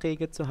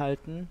 Vorträge zu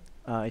halten.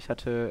 Ich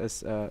hatte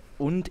es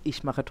und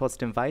ich mache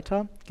trotzdem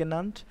weiter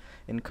genannt.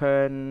 In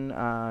Köln,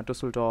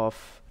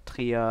 Düsseldorf,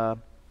 Trier,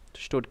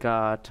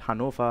 Stuttgart,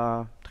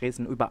 Hannover,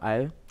 Dresden,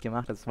 überall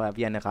gemacht. Das war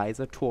wie eine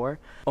Reisetour.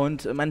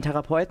 Und mein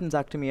Therapeuten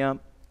sagte mir,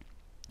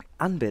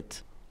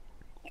 Anbit,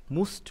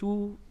 musst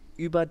du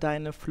über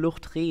deine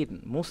Flucht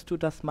reden? Musst du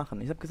das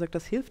machen? Ich habe gesagt,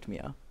 das hilft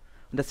mir.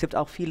 Und das hilft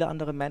auch viele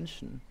andere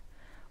Menschen.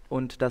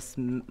 Und das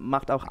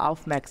macht auch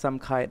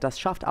Aufmerksamkeit, das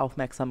schafft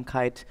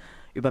Aufmerksamkeit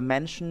über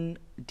Menschen,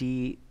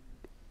 die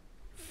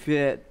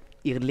für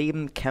ihr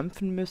Leben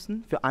kämpfen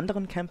müssen, für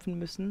anderen kämpfen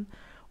müssen.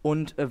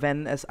 Und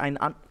wenn es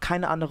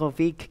keinen anderen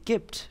Weg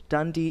gibt,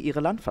 dann die ihr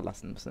Land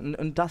verlassen müssen.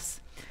 Und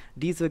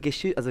diese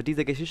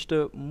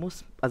Geschichte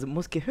muss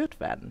gehört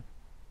werden,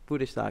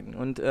 würde ich sagen.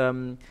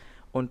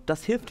 Und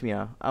das hilft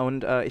mir.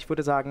 Und ich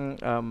würde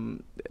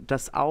sagen,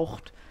 das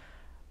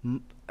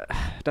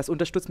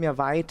unterstützt mir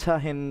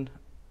weiterhin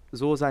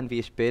so sein, wie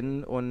ich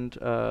bin. Und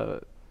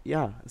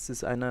es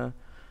ist eine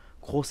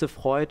große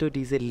Freude,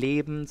 diese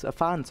Leben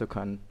erfahren zu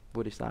können,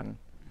 würde ich sagen.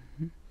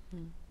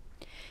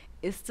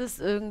 Ist es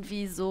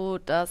irgendwie so,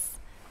 dass,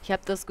 ich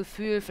habe das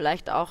Gefühl,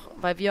 vielleicht auch,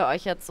 weil wir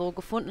euch jetzt so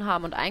gefunden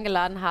haben und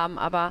eingeladen haben,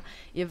 aber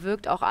ihr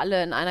wirkt auch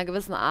alle in einer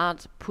gewissen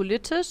Art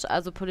politisch,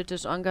 also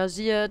politisch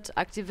engagiert,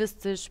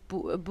 aktivistisch,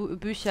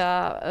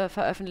 Bücher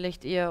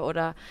veröffentlicht ihr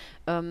oder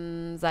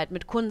seid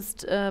mit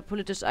Kunst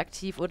politisch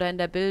aktiv oder in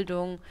der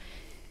Bildung.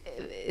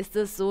 Ist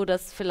es so,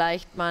 dass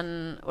vielleicht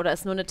oder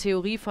ist nur eine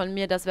Theorie von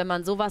mir, dass wenn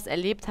man sowas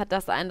erlebt hat,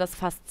 dass einen das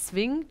fast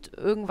zwingt,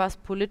 irgendwas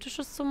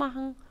Politisches zu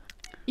machen?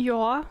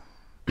 Ja,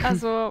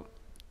 also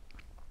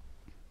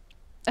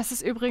es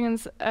ist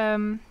übrigens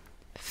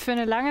für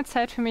eine lange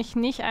Zeit für mich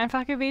nicht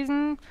einfach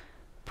gewesen,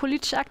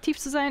 politisch aktiv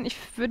zu sein. Ich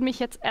würde mich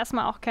jetzt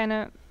erstmal auch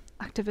keine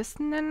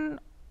Aktivistin nennen,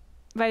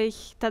 weil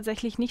ich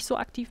tatsächlich nicht so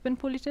aktiv bin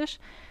politisch.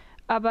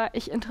 Aber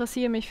ich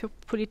interessiere mich für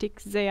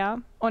Politik sehr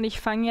und ich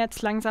fange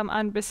jetzt langsam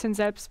an, ein bisschen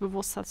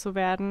selbstbewusster zu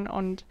werden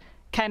und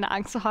keine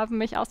Angst zu haben,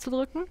 mich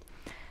auszudrücken.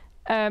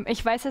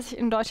 Ich weiß, dass ich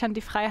in Deutschland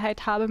die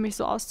Freiheit habe, mich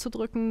so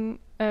auszudrücken,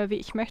 wie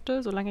ich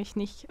möchte, solange ich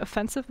nicht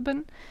offensive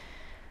bin.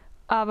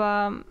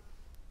 Aber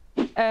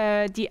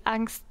die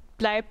Angst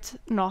bleibt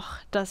noch,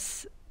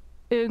 dass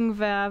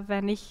irgendwer,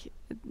 wenn ich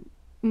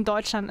in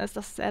Deutschland ist,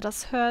 dass er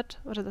das hört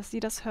oder dass sie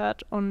das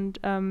hört. Und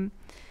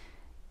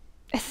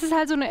es ist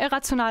halt so eine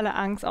irrationale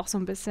Angst auch so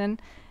ein bisschen.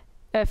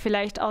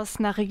 Vielleicht aus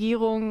einer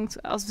Regierung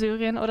aus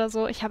Syrien oder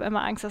so. Ich habe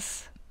immer Angst,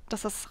 dass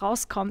das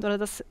rauskommt oder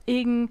dass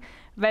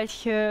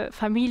irgendwelche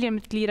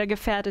Familienmitglieder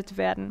gefährdet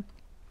werden.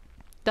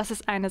 Das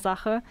ist eine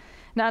Sache.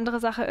 Eine andere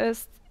Sache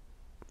ist,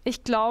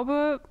 ich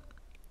glaube,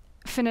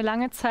 für eine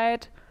lange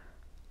Zeit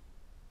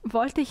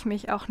wollte ich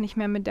mich auch nicht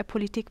mehr mit der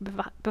Politik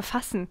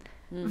befassen,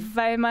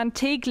 weil man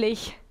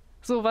täglich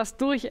sowas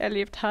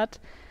durcherlebt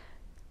hat,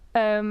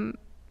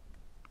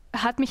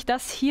 hat mich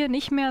das hier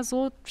nicht mehr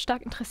so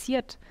stark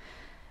interessiert.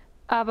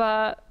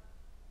 Aber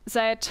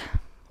seit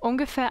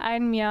ungefähr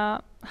einem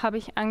Jahr habe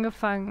ich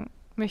angefangen,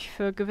 mich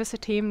für gewisse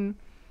Themen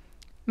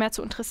mehr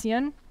zu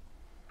interessieren.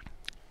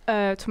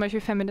 Zum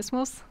Beispiel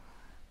Feminismus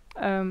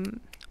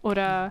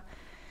oder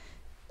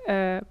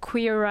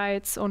Queer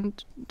Rights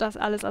und das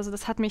alles. Also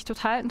das hat mich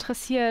total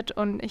interessiert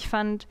und ich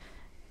fand,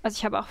 also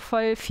ich habe auch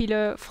voll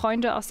viele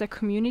Freunde aus der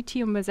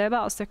Community und mir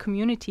selber aus der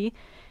Community.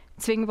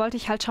 Deswegen wollte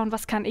ich halt schauen,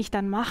 was kann ich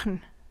dann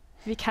machen?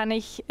 Wie kann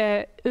ich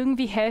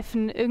irgendwie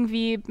helfen,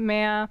 irgendwie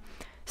mehr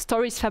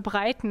Stories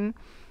verbreiten?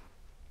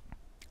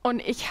 Und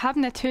ich habe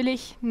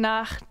natürlich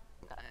nach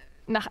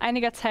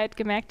einiger Zeit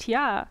gemerkt,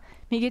 ja,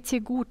 mir geht's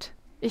hier gut.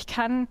 Ich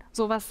kann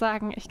sowas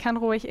sagen, ich kann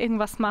ruhig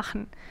irgendwas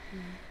machen.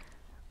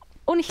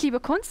 Und ich liebe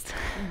Kunst.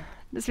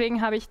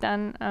 Deswegen habe ich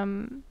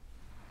dann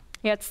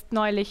jetzt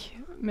neulich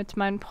mit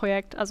meinem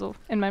Projekt, also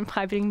in meinem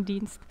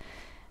Freiwilligendienst,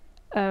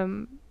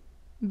 ein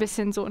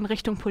bisschen so in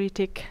Richtung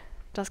Politik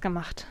das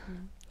gemacht.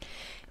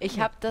 Ich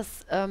habe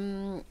das,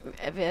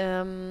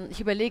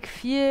 ich überlege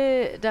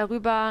viel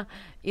darüber,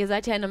 ihr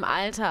seid ja in einem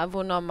Alter,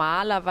 wo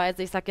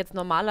normalerweise, ich sage jetzt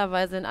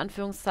normalerweise in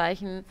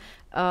Anführungszeichen,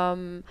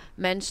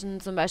 Menschen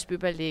zum Beispiel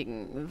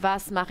überlegen,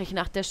 was mache ich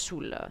nach der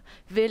Schule?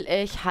 Will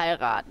ich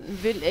heiraten?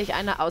 Will ich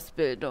eine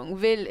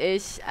Ausbildung? Will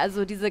ich,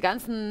 also diese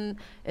ganzen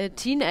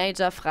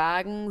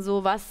Teenager-Fragen,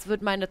 so was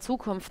wird meine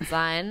Zukunft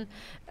sein?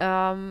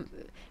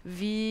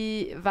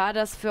 Wie war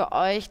das für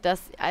euch,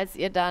 dass als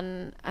ihr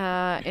dann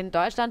in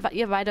Deutschland wart,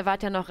 ihr beide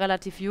wart ja noch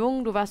relativ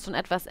jung, du warst schon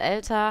etwas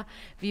älter,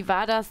 wie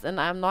war das, in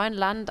einem neuen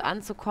Land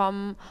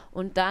anzukommen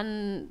und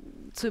dann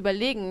zu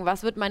überlegen,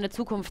 was wird meine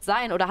Zukunft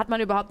sein? Oder hat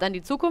man überhaupt an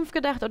die Zukunft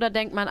gedacht oder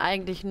denkt man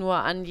eigentlich nur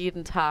an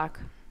jeden Tag?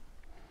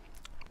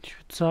 Ich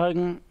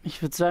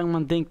würde sagen,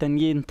 man denkt an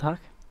jeden Tag,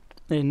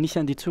 nicht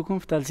an die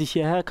Zukunft. Als ich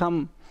hierher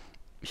kam,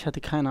 ich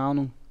hatte keine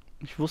Ahnung.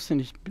 Ich wusste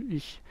nicht,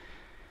 ich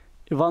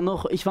war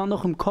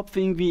noch im Kopf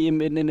irgendwie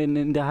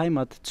in der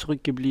Heimat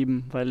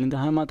zurückgeblieben, weil in der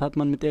Heimat hat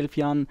man mit 11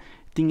 Jahren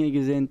Dinge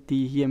gesehen,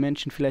 die hier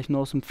Menschen vielleicht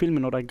nur aus dem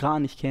Filmen oder gar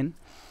nicht kennen.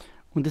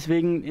 Und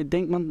deswegen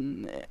denkt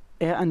man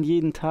eher an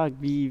jeden Tag,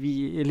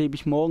 wie erlebe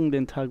ich morgen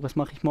den Tag, was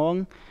mache ich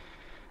morgen.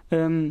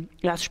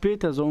 Erst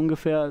später, so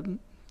ungefähr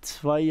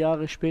 2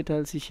 Jahre später,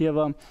 als ich hier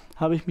war,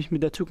 habe ich mich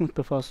mit der Zukunft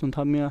befasst und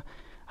habe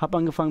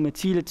angefangen, mir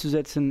Ziele zu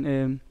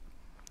setzen,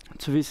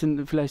 zu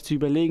wissen, vielleicht zu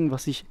überlegen,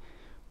 was ich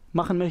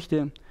machen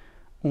möchte.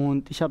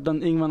 Und ich habe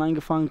dann irgendwann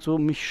angefangen, so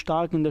mich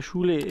stark in der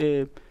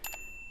Schule,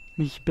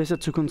 mich besser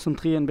zu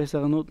konzentrieren,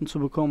 bessere Noten zu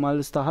bekommen.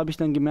 Alles, da habe ich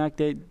dann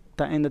gemerkt,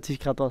 da ändert sich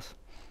gerade was.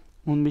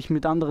 Und mich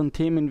mit anderen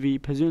Themen wie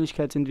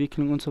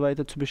Persönlichkeitsentwicklung und so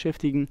weiter zu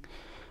beschäftigen.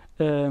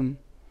 Und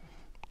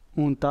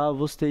da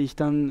wusste ich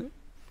dann,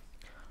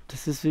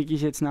 das ist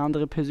wirklich jetzt eine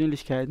andere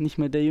Persönlichkeit. Nicht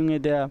mehr der Junge,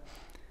 der,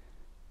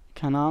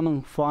 keine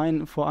Ahnung, vor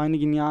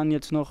einigen Jahren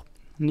jetzt noch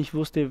nicht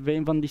wusste,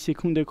 wann die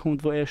Sekunde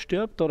kommt, wo er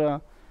stirbt,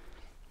 oder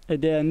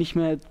der nicht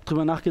mehr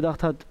drüber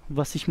nachgedacht hat,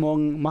 was ich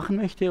morgen machen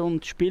möchte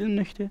und spielen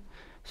möchte,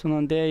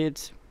 sondern der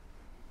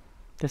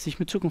sich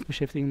mit Zukunft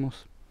beschäftigen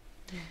muss.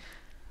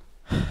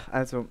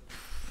 Also,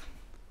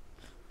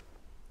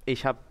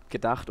 ich habe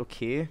gedacht,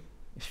 okay,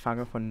 ich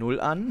fange von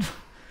 0 an,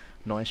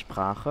 neue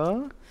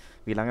Sprache.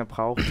 Wie lange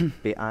braucht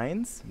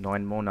B1?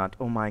 9 Monate.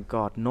 Oh mein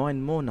Gott,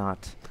 9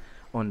 Monate.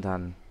 Und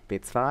dann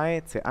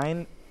B2,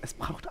 C1. Es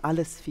braucht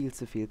alles viel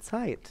zu viel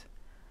Zeit.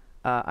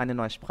 Eine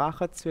neue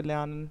Sprache zu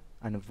lernen,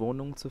 eine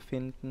Wohnung zu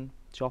finden,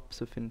 Job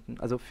zu finden,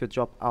 also für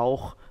Job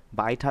auch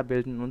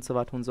weiterbilden und so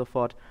weiter und so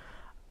fort.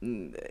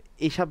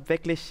 Ich habe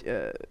wirklich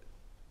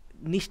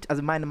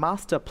also mein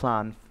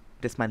Masterplan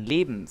des meines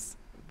Lebens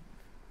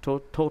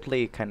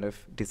totally kind of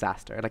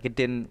disaster, like it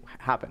didn't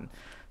happen.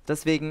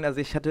 Deswegen, also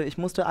ich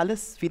musste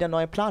alles wieder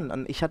neu planen.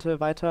 Und ich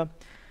hatte weiter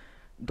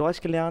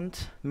Deutsch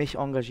gelernt, mich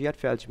engagiert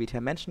für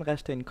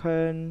LGBT-Menschenrechte in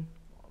Köln,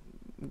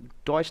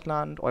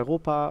 Deutschland,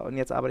 Europa und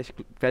jetzt arbeite ich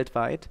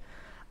weltweit.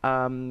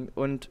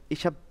 Und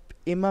ich habe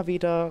immer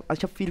wieder, also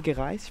ich habe viel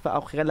gereist, ich war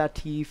auch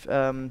relativ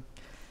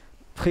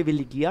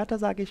privilegierter,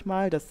 sage ich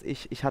mal, dass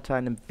ich hatte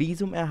ein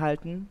Visum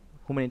erhalten,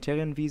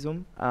 humanitären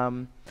Visum,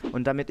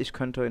 und damit ich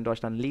könnte in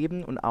Deutschland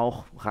leben und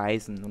auch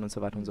reisen und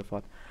so weiter und so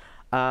fort.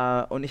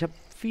 Und ich habe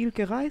viel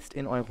gereist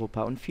in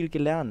Europa und viel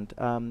gelernt.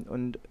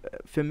 Und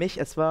für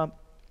mich, es war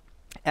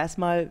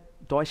erstmal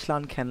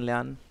Deutschland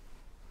kennenlernen,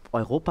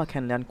 Europa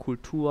kennenlernen,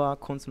 Kultur,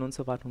 Kunst und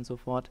so weiter und so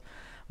fort,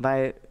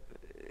 weil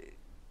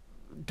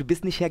du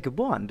bist nicht hier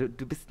geboren,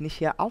 du bist nicht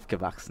hier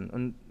aufgewachsen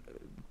und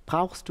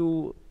brauchst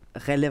du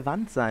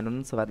relevant sein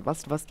und so weiter.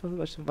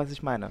 Was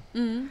ich meine?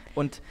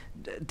 Und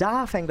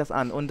da fängt das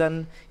an. Und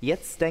dann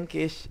jetzt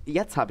denke ich,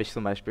 jetzt habe ich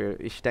zum Beispiel,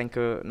 ich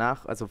denke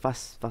nach, also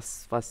was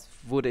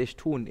würde ich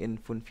tun in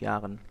 5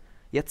 Jahren?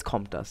 Jetzt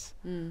kommt das.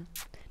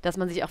 Dass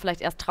man sich auch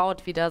vielleicht erst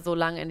traut, wieder so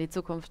lange in die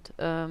Zukunft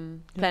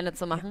Pläne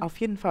zu machen. Ja, auf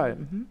jeden Fall.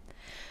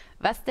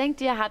 Was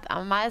denkt ihr, hat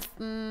am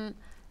meisten,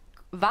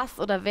 was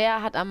oder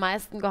wer hat am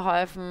meisten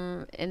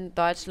geholfen, in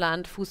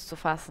Deutschland Fuß zu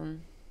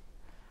fassen?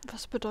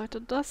 Was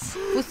bedeutet das?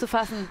 Fuß zu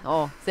fassen,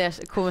 oh, sehr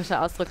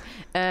komischer Ausdruck.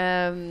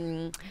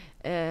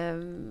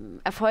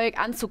 Erfolg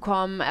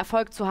anzukommen,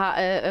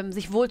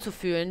 sich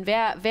wohlzufühlen.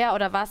 Wer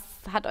oder was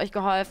hat euch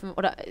geholfen?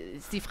 Oder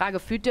ist die Frage,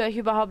 fühlt ihr euch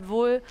überhaupt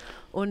wohl?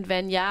 Und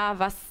wenn ja,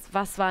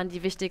 was waren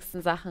die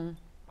wichtigsten Sachen?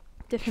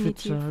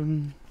 Definitiv. Ich würde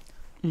sagen,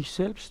 ich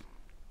selbst.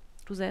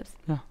 Du selbst?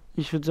 Ja,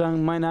 ich würde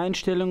sagen, meine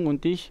Einstellung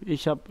und ich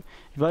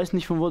weiß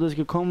nicht, von wo das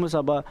gekommen ist,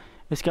 aber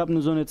es gab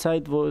nur so eine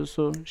Zeit, wo es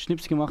so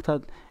Schnips gemacht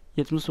hat,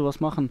 jetzt musst du was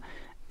machen.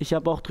 Ich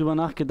habe auch drüber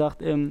nachgedacht,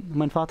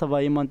 mein Vater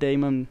war jemand, der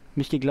immer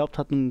mich geglaubt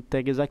hat und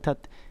der gesagt hat,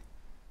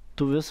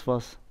 du wirst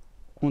was.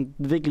 Und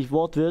wirklich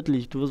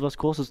wortwörtlich, du wirst was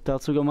Großes. Der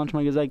hat sogar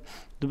manchmal gesagt,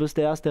 du bist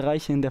der erste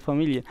Reiche in der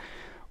Familie.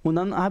 Und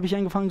dann habe ich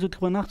angefangen, so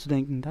drüber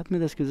nachzudenken. Der hat mir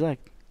das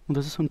gesagt. Und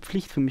das ist so eine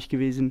Pflicht für mich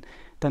gewesen,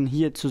 dann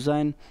hier zu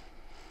sein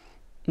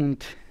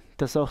und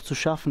das auch zu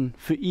schaffen,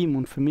 für ihn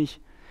und für mich.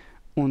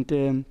 Und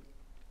da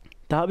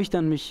habe ich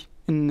dann mich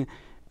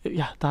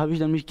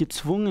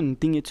gezwungen,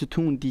 Dinge zu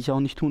tun, die ich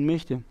auch nicht tun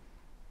möchte.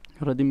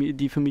 Oder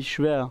die für mich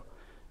schwer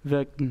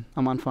wirkten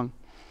am Anfang.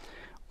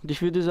 Und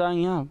ich würde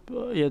sagen, ja,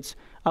 jetzt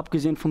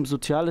abgesehen vom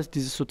Soziales,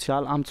 dieses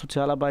Sozialamt,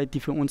 Sozialarbeit, die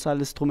für uns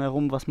alles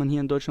drumherum, was man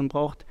hier in Deutschland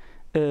braucht,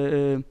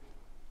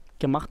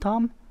 gemacht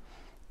haben,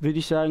 würde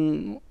ich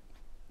sagen,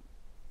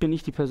 bin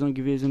ich die Person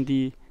gewesen,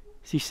 die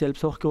sich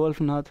selbst auch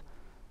geholfen hat.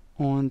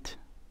 Und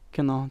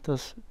genau,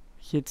 das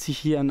jetzt sich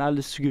hier an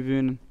alles zu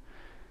gewöhnen.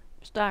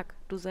 Stark,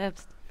 du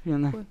selbst.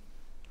 Vielen Dank. Cool.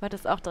 Du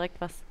hattest auch direkt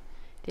was.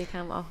 Dir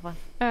kam auch was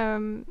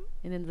in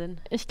den Sinn.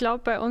 Ich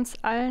glaube, bei uns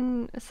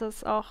allen ist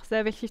es auch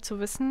sehr wichtig zu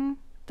wissen,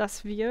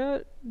 dass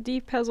wir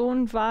die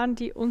Personen waren,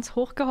 die uns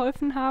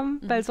hochgeholfen haben,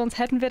 weil sonst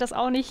hätten wir das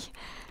auch nicht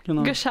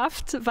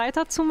geschafft,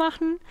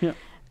 weiterzumachen.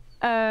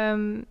 Ja.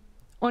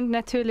 Und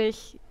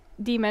natürlich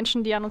die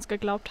Menschen, die an uns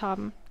geglaubt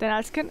haben. Denn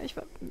als Kind,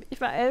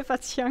 ich war 11,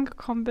 als ich hier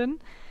angekommen bin.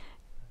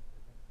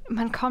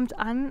 Man kommt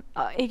an,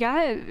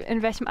 egal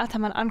in welchem Alter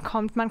man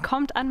ankommt, man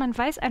kommt an, man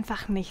weiß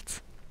einfach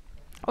nichts.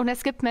 Und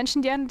es gibt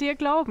Menschen, die an dir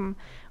glauben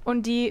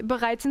und die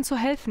bereit sind zu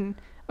helfen.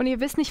 Und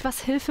ihr wisst nicht,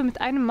 was Hilfe mit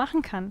einem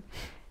machen kann.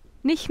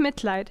 Nicht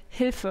Mitleid,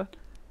 Hilfe.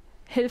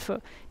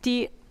 Hilfe.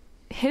 Die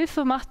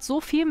Hilfe macht so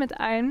viel mit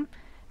einem,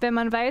 wenn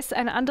man weiß,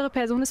 eine andere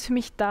Person ist für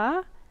mich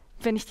da,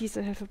 wenn ich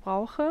diese Hilfe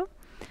brauche.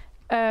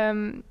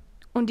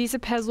 Und diese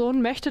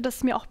Person möchte, dass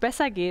es mir auch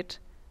besser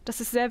geht. Das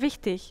ist sehr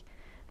wichtig.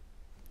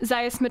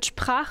 Sei es mit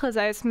Sprache,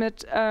 sei es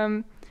mit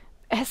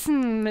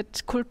Essen,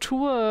 mit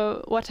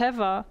Kultur,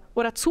 whatever.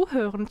 Oder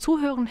Zuhören.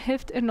 Zuhören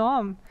hilft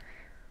enorm.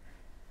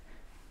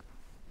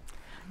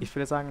 Ich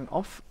würde sagen,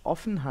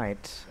 Offenheit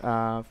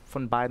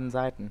von beiden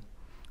Seiten.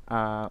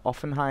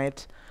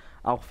 Offenheit,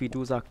 auch wie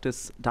du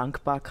sagtest,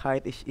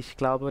 Dankbarkeit. Ich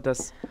glaube,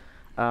 dass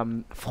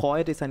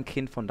Freude ist ein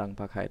Kind von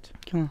Dankbarkeit.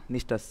 Ja.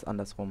 Nicht das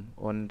andersrum.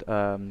 Und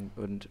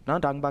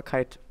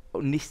Dankbarkeit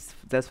nicht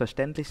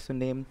selbstverständlich zu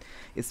nehmen,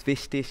 ist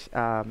wichtig.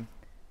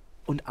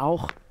 Und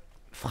auch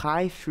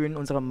frei fühlen,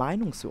 unsere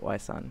Meinung zu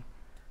äußern.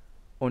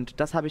 Und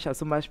das habe ich also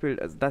zum Beispiel,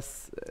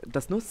 das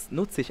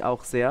nutze ich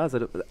auch sehr,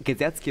 also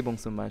Gesetzgebung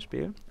zum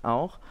Beispiel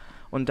auch.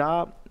 Und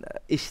da,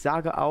 ich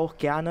sage auch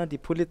gerne die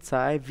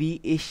Polizei, wie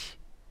ich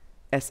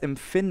es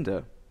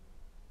empfinde.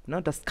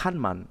 Ne, das kann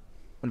man.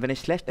 Und wenn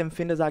ich schlecht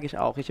empfinde, sage ich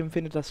auch, ich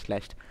empfinde das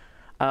schlecht.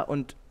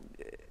 Und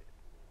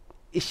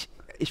ich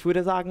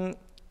würde sagen,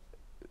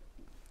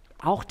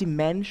 auch die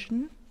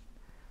Menschen,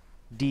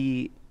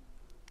 die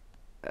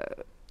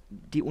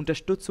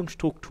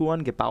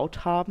Unterstützungsstrukturen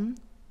gebaut haben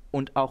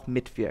und auch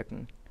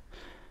mitwirken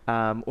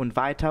und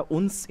weiter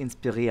uns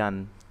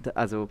inspirieren,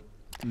 also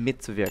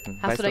mitzuwirken.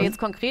 Hast du da jetzt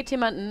konkret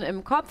jemanden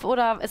im Kopf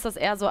oder ist das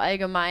eher so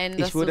allgemein?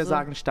 Ich würde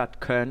sagen Stadt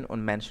Köln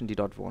und Menschen, die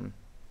dort wohnen.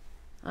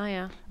 Ah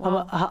ja. Wow.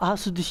 Aber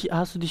hast du dich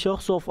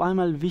auch so auf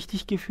einmal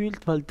wichtig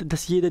gefühlt, weil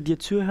dass jeder dir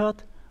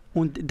zuhört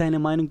und deine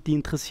Meinung die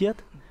interessiert?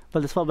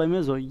 Weil das war bei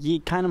mir so.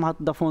 Keinem hat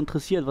davon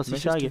interessiert, was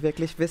ich sage. Möchtest du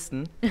wirklich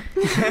wissen?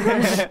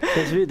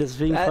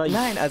 Deswegen frage ich.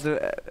 Nein, also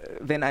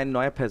wenn eine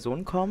neue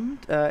Person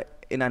kommt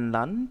in ein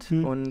Land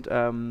und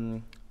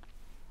wenn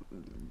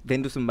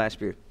du zum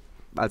Beispiel,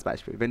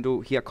 wenn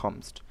du hier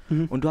kommst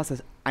und du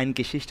hast eine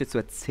Geschichte zu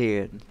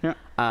erzählen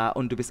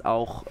und du bist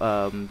auch,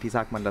 wie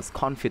sagt man das,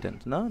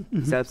 confident, ne?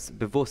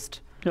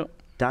 Selbstbewusst,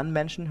 dann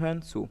Menschen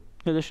hören zu.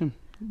 Ja, das stimmt.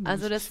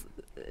 Also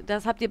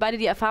das habt ihr beide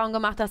die Erfahrung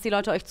gemacht, dass die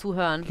Leute euch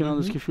zuhören. Genau,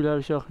 das Gefühl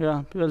habe ich auch,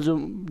 ja. Also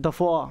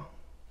davor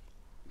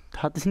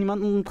hat es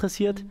niemanden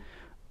interessiert.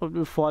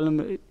 Und vor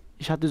allem,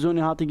 ich hatte so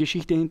eine harte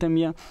Geschichte hinter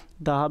mir.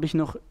 Da habe ich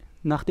noch,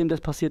 nachdem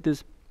das passiert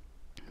ist,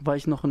 war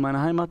ich noch in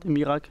meiner Heimat im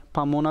Irak, ein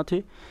paar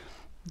Monate.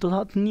 dort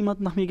hat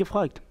niemand nach mir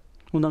gefragt.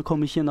 Und dann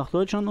komme ich hier nach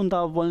Deutschland und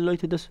da wollen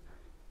Leute das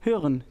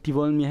hören. Die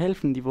wollen mir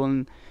helfen, die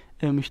wollen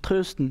mich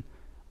trösten.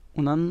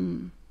 Und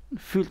dann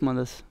fühlt man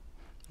das.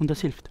 Und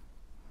das hilft.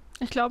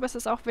 Ich glaube, es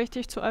ist auch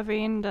wichtig zu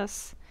erwähnen,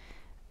 dass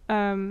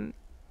das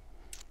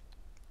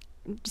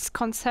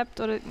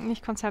Konzept oder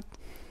nicht Konzept,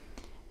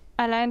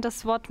 allein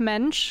das Wort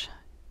Mensch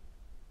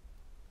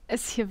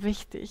ist hier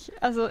wichtig.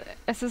 Also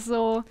es ist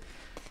so,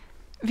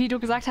 wie du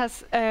gesagt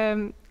hast,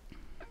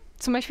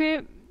 zum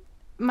Beispiel,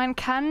 man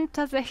kann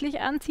tatsächlich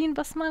anziehen,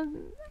 was man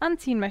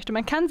anziehen möchte.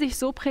 Man kann sich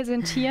so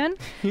präsentieren,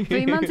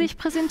 wie man sich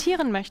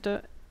präsentieren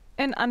möchte.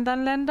 In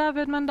anderen Ländern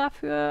wird man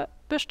dafür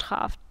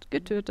bestraft,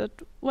 getötet,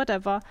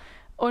 whatever.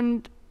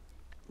 Und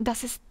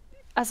das ist,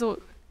 also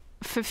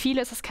für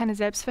viele ist es keine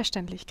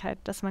Selbstverständlichkeit,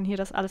 dass man hier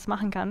das alles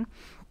machen kann.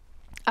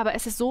 Aber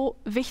es ist so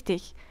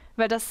wichtig,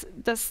 weil das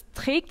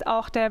trägt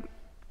auch der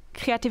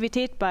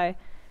Kreativität bei,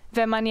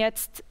 wenn man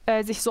jetzt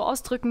sich so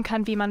ausdrücken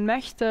kann, wie man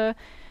möchte.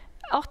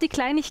 Auch die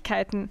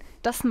Kleinigkeiten,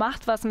 das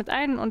macht was mit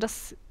einem und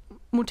das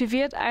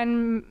motiviert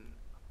einen,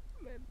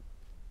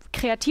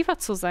 kreativer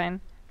zu sein.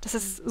 Das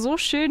ist so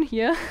schön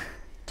hier.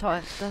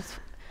 Toll, das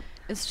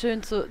ist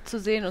schön zu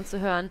sehen und zu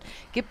hören.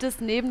 Gibt es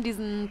neben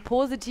diesen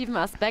positiven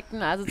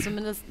Aspekten, also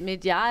zumindest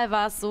medial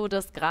war es so,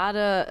 dass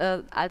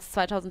gerade als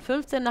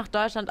 2015 nach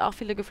Deutschland auch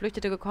viele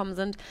Geflüchtete gekommen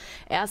sind,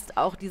 erst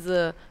auch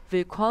diese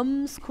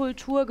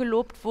Willkommenskultur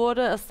gelobt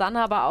wurde, es dann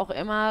aber auch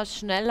immer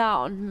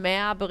schneller und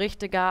mehr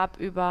Berichte gab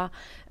über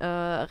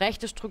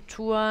rechte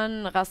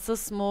Strukturen,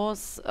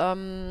 Rassismus.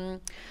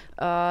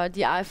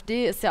 Die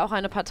AfD ist ja auch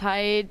eine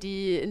Partei,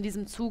 die in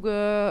diesem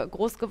Zuge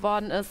groß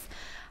geworden ist.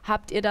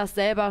 Habt ihr das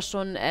selber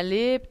schon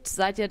erlebt?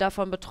 Seid ihr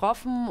davon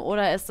betroffen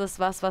oder ist das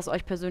was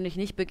euch persönlich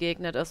nicht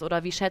begegnet ist?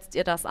 Oder wie schätzt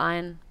ihr das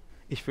ein?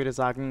 Ich würde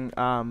sagen,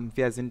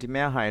 wir sind die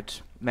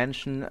Mehrheit.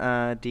 Menschen,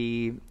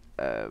 die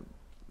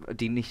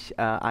nicht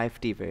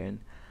AfD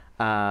wählen.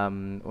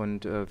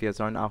 Und wir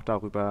sollen auch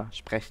darüber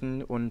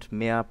sprechen und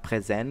mehr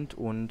präsent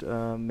und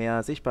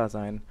mehr sichtbar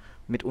sein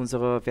mit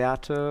unseren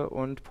Werte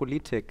und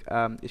Politik.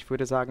 Ich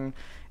würde sagen,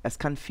 es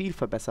kann viel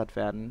verbessert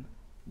werden.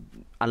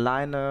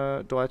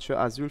 Alleine deutsche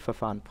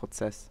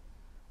Asylverfahrenprozess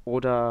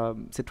oder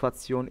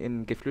Situation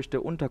in geflüchtete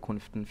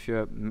Unterkünften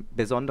für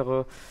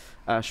besondere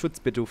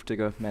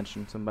schutzbedürftige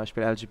Menschen, zum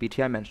Beispiel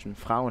LGBT-Menschen,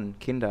 Frauen,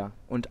 Kinder.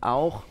 Und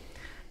auch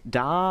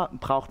da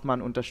braucht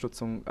man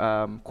Unterstützung,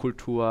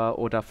 Kultur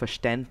oder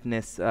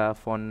Verständnis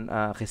von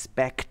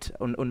Respekt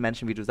und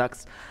Menschen, wie du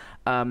sagst,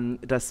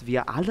 dass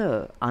wir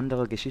alle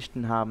andere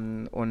Geschichten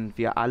haben und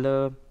wir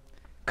alle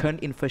können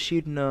in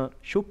verschiedene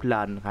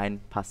Schubladen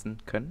reinpassen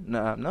können.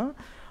 Ne?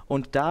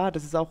 Und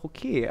das ist auch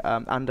okay,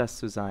 anders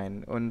zu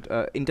sein. Und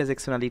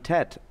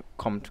Intersektionalität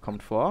kommt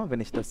vor, wenn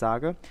ich das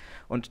sage.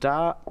 Und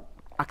da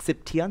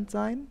akzeptierend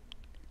sein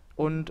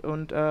und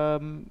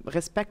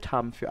Respekt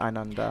haben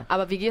füreinander.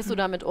 Aber wie gehst du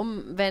damit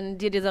um, wenn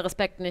dir dieser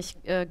Respekt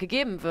nicht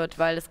gegeben wird?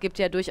 Weil es gibt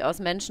ja durchaus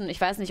Menschen, ich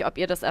weiß nicht, ob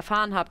ihr das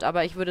erfahren habt,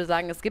 aber ich würde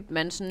sagen, es gibt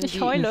Menschen, die...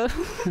 Ich heule.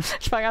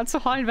 Ich fange an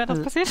zu heulen, wenn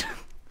das passiert.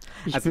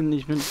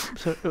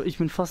 Ich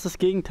bin fast das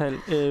Gegenteil.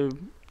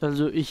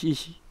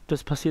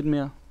 Das passiert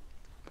mir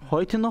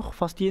heute noch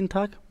fast jeden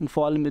Tag. Und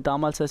vor allem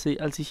damals, als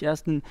ich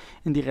erst in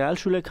die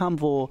Realschule kam,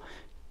 wo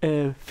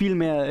viel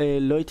mehr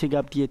Leute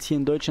gab, die jetzt hier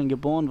in Deutschland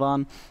geboren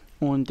waren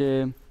und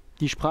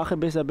die Sprache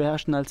besser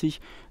beherrschten als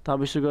ich. Da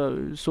habe ich sogar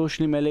so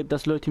schlimm erlebt,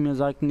 dass Leute mir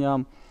sagten, ja,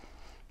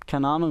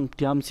 keine Ahnung,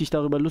 die haben sich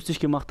darüber lustig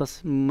gemacht,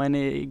 dass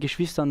meine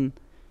Geschwister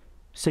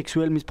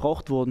sexuell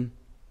missbraucht wurden.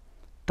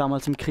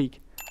 Damals im Krieg.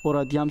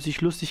 Oder die haben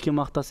sich lustig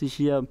gemacht, dass ich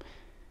hier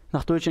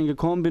nach Deutschland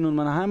gekommen bin und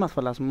meine Heimat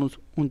verlassen muss.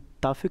 Und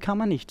dafür kann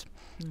man nichts.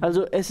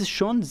 Also es ist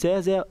schon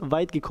sehr, sehr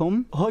weit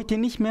gekommen. Heute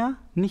nicht mehr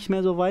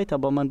so weit,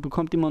 aber man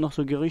bekommt immer noch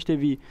so Gerüchte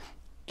wie,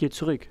 geh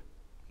zurück.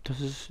 Das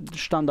ist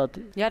Standard.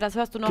 Ja, das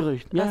hörst du noch,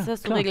 Gerücht. das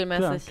hörst du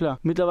regelmäßig. Klar.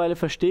 Mittlerweile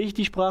verstehe ich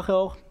die Sprache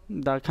auch,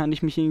 da kann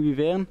ich mich irgendwie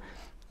wehren.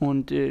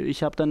 Und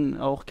ich habe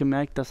dann auch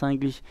gemerkt, dass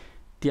eigentlich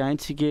die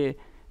einzige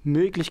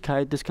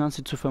Möglichkeit, das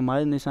Ganze zu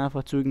vermeiden, ist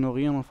einfach zu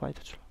ignorieren und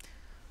weiterzulaufen.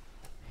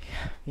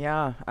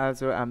 Ja,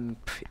 also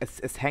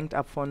es hängt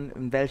ab von,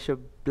 in welcher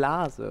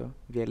Blase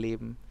wir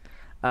leben.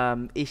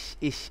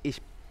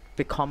 Ich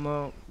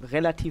bekomme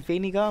relativ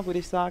weniger, würde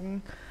ich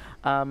sagen,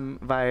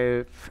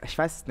 weil, ich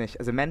weiß es nicht,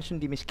 also Menschen,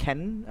 die mich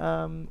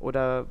kennen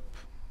oder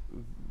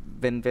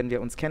wenn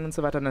wir uns kennen und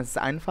so weiter, dann ist es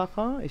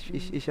einfacher.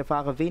 Ich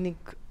erfahre wenig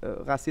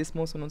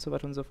Rassismus und so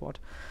weiter und so fort.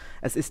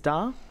 Es ist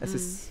da, es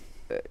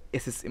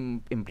ist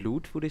im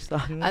Blut, würde ich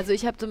sagen. Also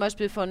ich habe zum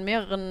Beispiel von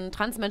mehreren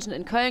Transmenschen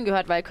in Köln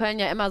gehört, weil Köln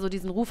ja immer so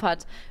diesen Ruf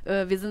hat,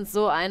 wir sind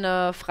so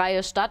eine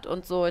freie Stadt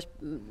und so.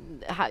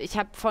 Ich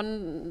habe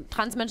von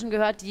Transmenschen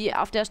gehört, die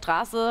auf der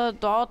Straße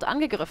dort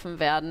angegriffen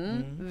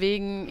werden,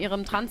 wegen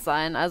ihrem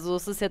Transsein. Also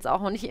es ist jetzt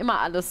auch noch nicht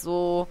immer alles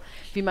so,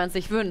 wie man es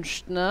sich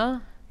wünscht,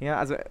 ne? Ja,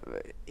 also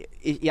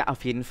ja,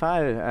 auf jeden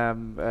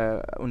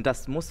Fall. Und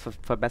das muss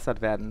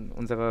verbessert werden.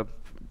 Unsere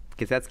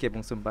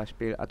Gesetzgebung zum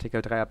Beispiel,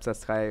 Artikel 3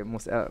 Absatz 3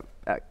 muss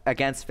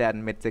ergänzt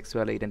werden mit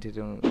sexueller Identität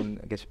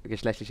und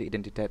geschlechtlicher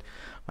Identität.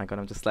 Mein Gott,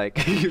 I'm just like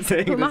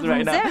saying this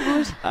right now.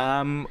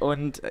 Sehr gut.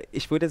 Und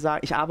ich würde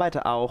sagen, ich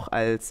arbeite auch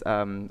als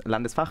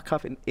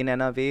Landesfachkraft in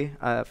NRW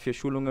für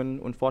Schulungen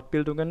und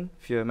Fortbildungen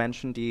für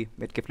Menschen, die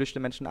mit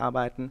geflüchteten Menschen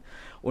arbeiten.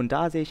 Und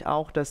da sehe ich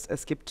auch, dass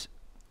es gibt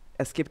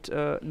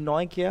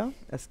Neugier,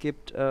 es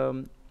gibt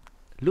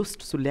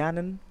Lust zu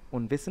lernen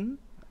und Wissen.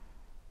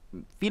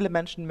 Viele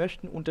Menschen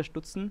möchten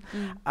unterstützen,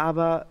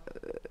 aber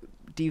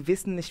die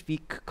wissen nicht, wie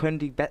können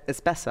die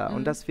es besser.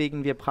 Und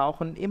deswegen, wir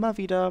brauchen immer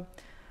wieder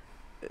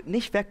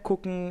nicht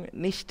weggucken,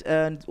 nicht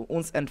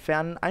uns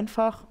entfernen,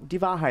 einfach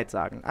die Wahrheit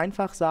sagen.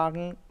 Einfach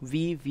sagen,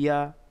 wie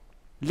wir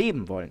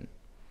leben wollen.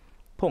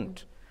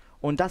 Punkt.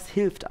 Und das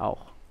hilft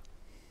auch.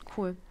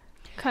 Cool.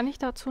 Kann ich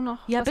dazu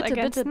noch Ja, was bitte,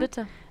 ergänzen?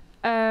 bitte.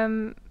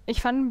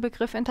 Ich fand den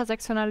Begriff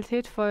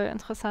Intersektionalität voll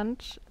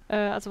interessant,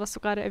 also was du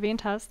gerade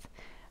erwähnt hast,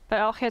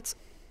 weil auch jetzt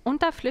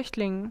unter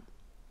Flüchtlingen,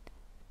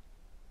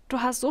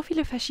 du hast so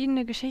viele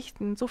verschiedene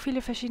Geschichten, so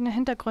viele verschiedene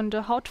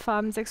Hintergründe,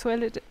 Hautfarben,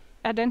 sexuelle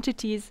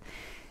Identities.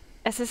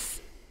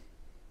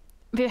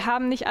 Wir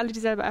haben nicht alle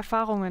dieselbe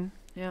Erfahrungen.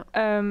 Ja.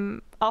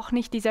 Auch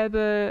nicht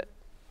dieselbe,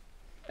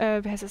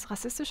 wie heißt es,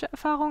 rassistische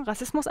Erfahrung,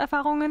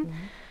 Rassismuserfahrungen.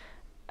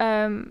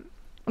 Und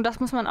das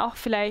muss man auch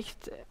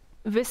vielleicht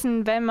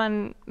wissen, wenn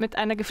man mit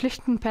einer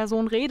geflüchteten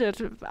Person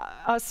redet.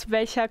 Aus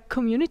welcher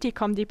Community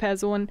kommt die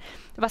Person?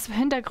 Was für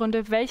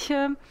Hintergründe?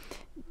 Welche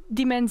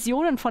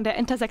Dimensionen von der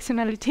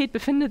Intersektionalität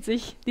befindet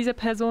sich diese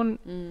Person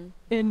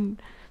in?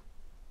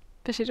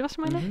 Versteht ihr, was ich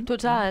meine?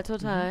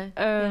 Total.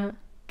 Ja.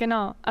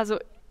 Genau. Also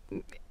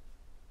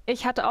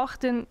ich hatte auch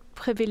den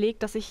Privileg,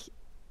 dass ich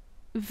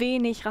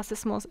wenig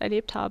Rassismus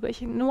erlebt habe.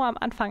 Nur am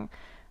Anfang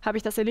habe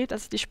ich das erlebt,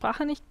 dass ich die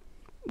Sprache nicht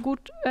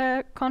gut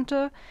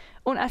konnte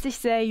und als ich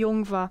sehr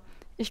jung war.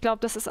 Ich glaube,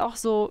 das ist auch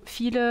so,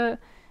 viele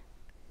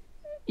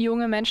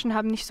junge Menschen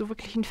haben nicht so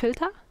wirklich einen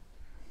Filter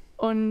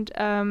und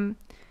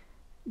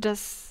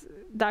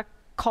da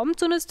kommt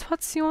so eine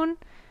Situation,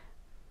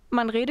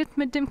 man redet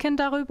mit dem Kind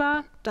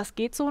darüber, das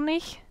geht so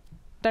nicht,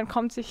 dann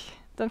kommt sich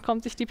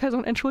die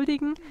Person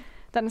entschuldigen,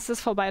 dann ist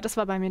es vorbei. Das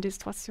war bei mir die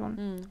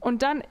Situation.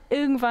 Und dann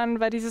irgendwann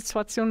war diese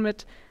Situation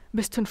mit,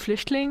 bist du ein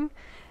Flüchtling?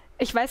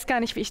 Ich weiß gar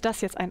nicht, wie ich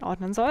das jetzt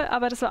einordnen soll,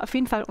 aber das war auf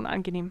jeden Fall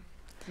unangenehm.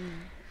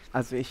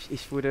 Also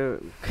ich würde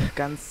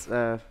ganz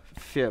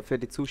für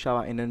die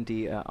ZuschauerInnen,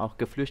 die auch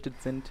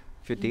geflüchtet sind,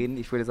 für denen,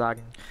 ich würde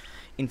sagen,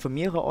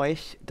 informiere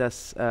euch,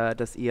 dass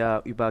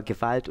ihr über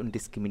Gewalt und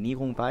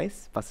Diskriminierung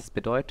weiß, was es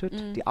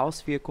bedeutet, die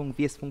Auswirkungen,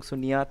 wie es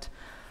funktioniert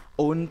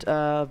und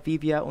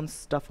wie wir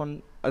uns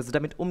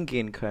damit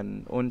umgehen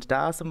können. Und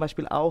da zum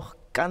Beispiel auch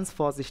ganz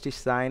vorsichtig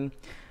sein,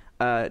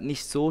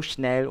 nicht so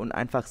schnell und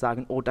einfach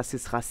sagen, oh, das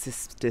ist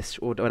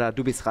rassistisch oder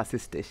du bist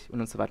rassistisch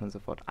und so weiter und so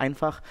fort.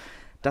 Einfach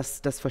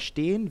das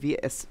Verstehen, wie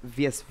es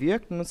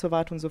wirkt und so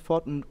weiter und so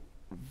fort und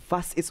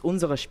was ist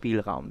unser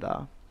Spielraum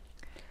da.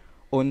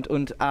 Und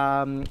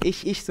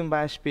ich zum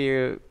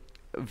Beispiel,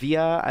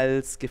 wir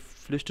als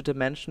geflüchtete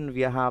Menschen,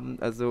 wir haben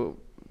also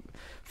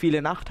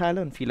viele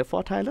Nachteile und viele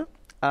Vorteile.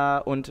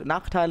 Und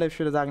Nachteile, ich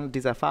würde sagen,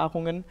 diese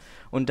Erfahrungen.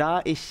 Und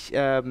da ich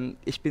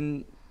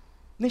bin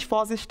nicht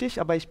vorsichtig,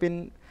 aber ich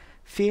bin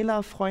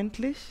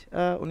fehlerfreundlich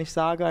und ich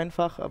sage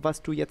einfach,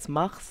 was du jetzt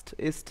machst,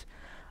 ist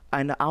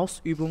eine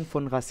Ausübung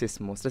von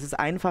Rassismus. Das ist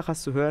einfacher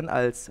zu hören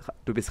als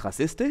du bist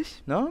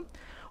rassistisch, ne?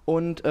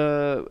 Und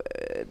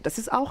das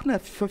ist auch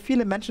für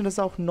viele Menschen das ist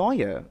auch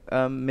Neue,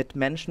 mit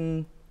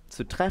Menschen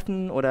zu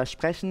treffen oder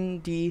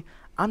sprechen, die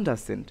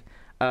anders sind.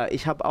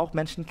 Ich habe auch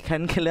Menschen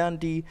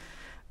kennengelernt, die,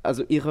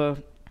 also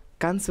ihre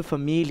ganze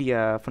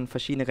Familie von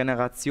verschiedenen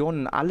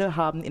Generationen, alle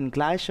haben im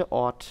gleichen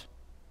Ort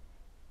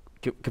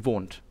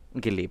gewohnt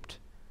und gelebt.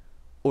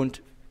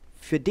 Und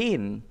für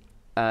den,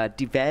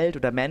 die Welt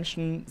oder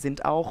Menschen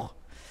sind auch,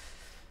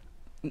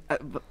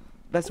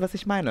 weißt du, was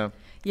ich meine?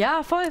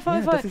 Ja, voll.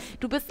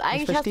 Du bist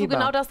eigentlich, hast du verstehbar.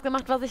 genau das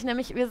gemacht, was wir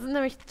sind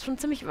nämlich schon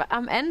ziemlich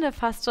am Ende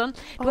fast schon.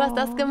 Du hast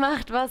das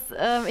gemacht, was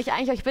ich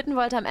eigentlich euch bitten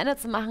wollte, am Ende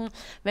zu machen.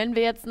 Wenn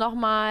wir jetzt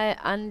nochmal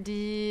an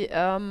die,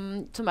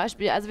 zum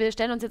Beispiel, also wir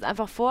stellen uns jetzt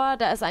einfach vor,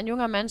 da ist ein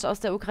junger Mensch aus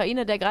der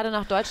Ukraine, der gerade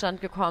nach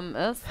Deutschland gekommen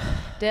ist,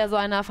 der so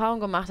eine Erfahrung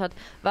gemacht hat.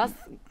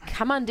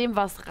 Kann man dem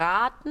was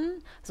raten?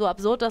 So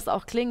absurd das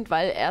auch klingt,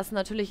 weil er ist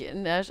natürlich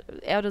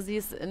er oder sie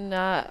ist in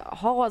einer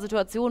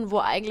Horrorsituation, wo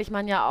eigentlich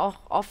man ja auch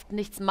oft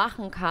nichts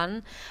machen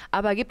kann.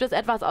 Aber gibt es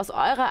etwas aus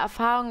eurer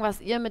Erfahrung,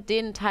 was ihr mit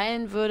denen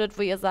teilen würdet,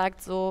 wo ihr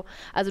sagt so,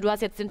 also du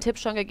hast jetzt den Tipp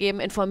schon gegeben,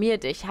 informier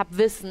dich, hab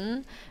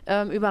Wissen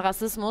über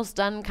Rassismus,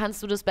 dann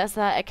kannst du das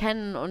besser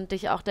erkennen und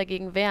dich auch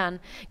dagegen wehren.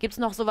 Gibt es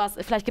noch sowas,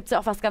 vielleicht gibt es ja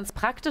auch was ganz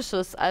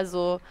Praktisches,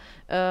 also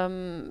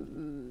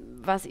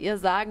was ihr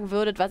sagen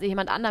würdet, was ihr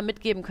jemand anderem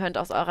mitgeben könnt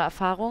aus eurer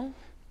Erfahrung?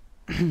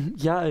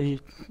 Ja,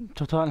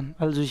 total.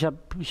 Also ich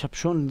hab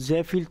schon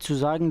sehr viel zu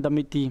sagen,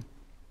 damit die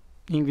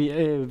irgendwie,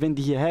 wenn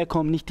die hierher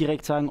kommen, nicht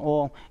direkt sagen,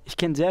 oh, ich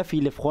kenne sehr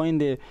viele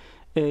Freunde,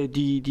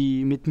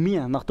 die mit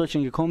mir nach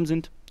Deutschland gekommen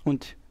sind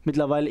und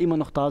mittlerweile immer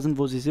noch da sind,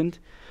 wo sie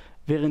sind,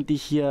 während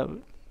ich hier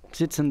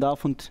sitzen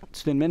darf und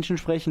zu den Menschen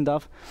sprechen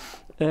darf.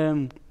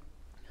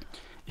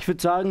 Ich würde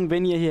sagen,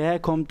 wenn ihr hierher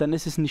kommt, dann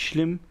ist es nicht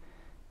schlimm,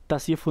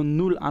 dass ihr von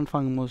Null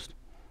anfangen müsst.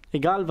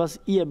 Egal, was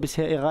ihr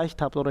bisher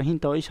erreicht habt oder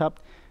hinter euch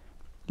habt,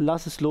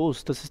 lasst es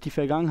los. Das ist die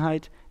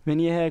Vergangenheit.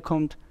 Wenn ihr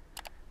herkommt,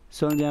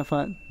 sollen wir einfach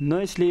ein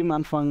neues Leben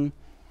anfangen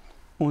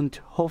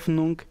und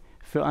Hoffnung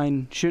für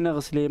ein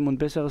schöneres Leben und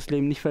besseres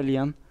Leben nicht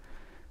verlieren.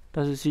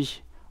 Dass es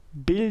sich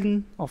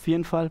bilden, auf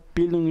jeden Fall.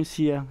 Bildung ist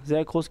hier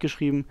sehr groß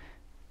geschrieben.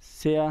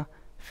 Sehr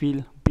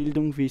viel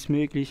Bildung, wie es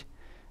möglich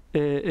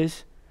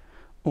ist.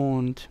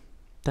 Und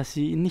dass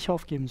sie nicht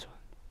aufgeben sollen.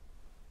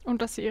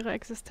 Und dass sie ihre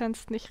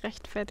Existenz nicht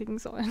rechtfertigen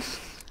sollen.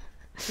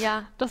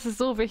 Ja. Das ist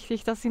so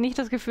wichtig, dass sie nicht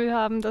das Gefühl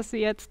haben, dass sie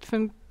jetzt für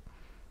einen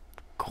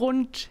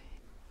Grund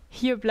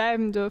hier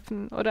bleiben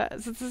dürfen. Oder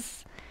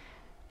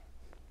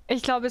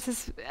ich glaube, es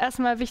ist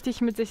erstmal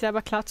wichtig, mit sich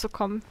selber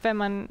klarzukommen, wenn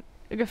man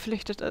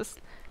geflüchtet ist.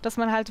 Dass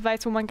man halt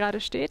weiß, wo man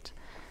gerade steht.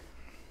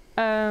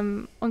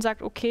 Und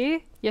sagt,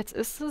 okay, jetzt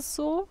ist es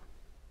so,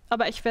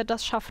 aber ich werde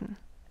das schaffen.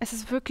 Es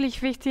ist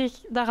wirklich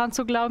wichtig, daran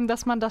zu glauben,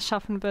 dass man das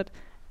schaffen wird.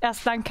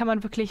 Erst dann kann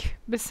man wirklich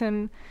ein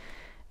bisschen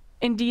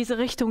in diese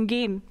Richtung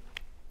gehen.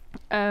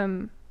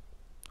 Und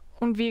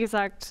wie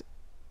gesagt,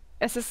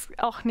 es ist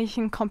auch nicht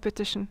ein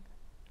Competition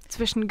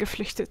zwischen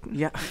Geflüchteten.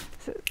 Ja.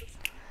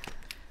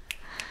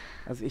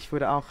 Also ich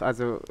würde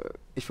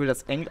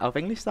das auf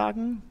Englisch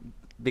sagen,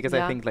 because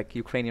I think like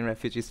Ukrainian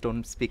refugees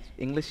don't speak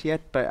English yet,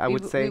 but I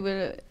would say... We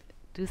will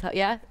do so,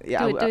 yeah?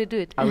 Do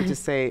it. I would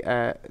just say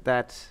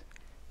that,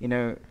 you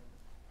know,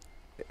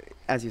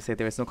 as you said,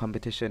 there is no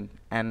competition,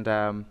 and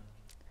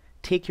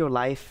take your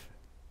life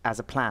as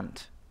a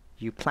plant.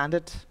 You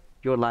planted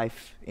your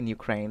life in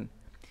Ukraine.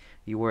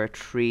 You were a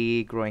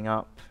tree growing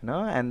up,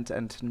 no, and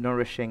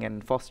nourishing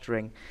and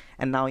fostering,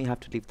 and now you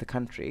have to leave the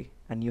country,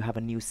 and you have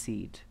a new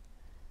seed.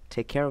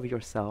 Take care of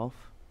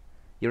yourself.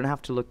 You don't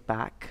have to look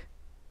back.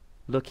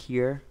 Look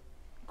here.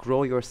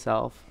 Grow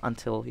yourself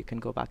until you can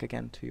go back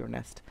again to your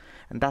nest.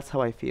 And that's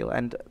how I feel.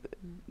 And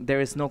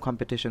there is no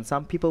competition.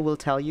 Some people will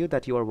tell you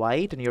that you are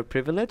white and you're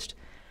privileged,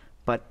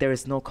 but there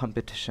is no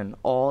competition.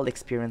 All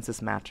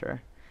experiences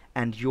matter.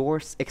 And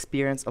your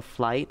experience of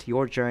flight,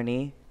 your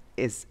journey,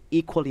 is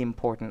equally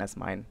important as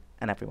mine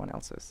and everyone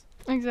else's.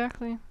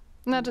 Exactly.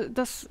 Na,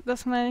 das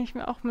meine ich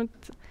mir auch mit,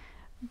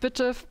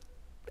 bitte,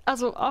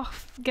 also auch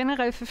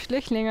generell für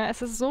Flüchtlinge.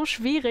 Es ist so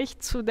schwierig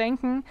zu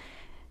denken,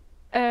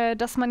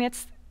 dass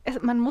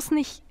man muss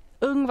nicht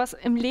irgendwas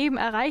im Leben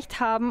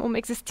erreicht haben, um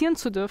existieren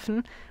zu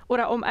dürfen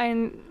oder um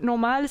ein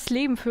normales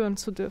Leben führen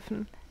zu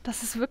dürfen.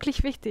 Das ist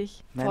wirklich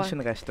wichtig.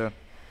 Menschenrechte.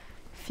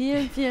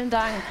 Vielen, vielen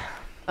Dank.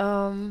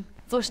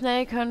 So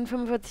schnell können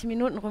 45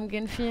 Minuten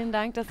rumgehen. Vielen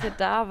Dank, dass ihr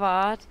da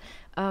wart,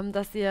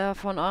 dass ihr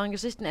von euren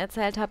Geschichten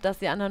erzählt habt,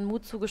 dass ihr anderen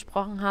Mut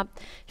zugesprochen habt.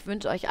 Ich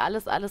wünsche euch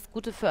alles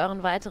Gute für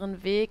euren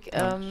weiteren Weg.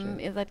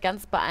 Ihr seid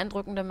ganz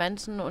beeindruckende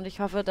Menschen und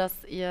ich hoffe,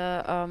 dass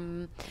ihr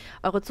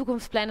eure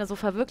Zukunftspläne so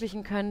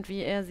verwirklichen könnt,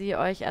 wie ihr sie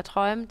euch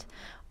erträumt.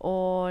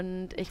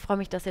 Und ich freue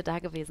mich, dass ihr da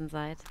gewesen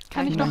seid.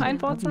 Kann ich noch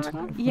ein Wort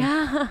sagen?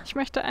 Ja. Ich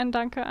möchte ein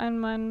Danke an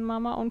meine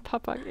Mama und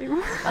Papa geben.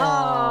 Oh.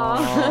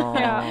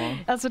 Ja,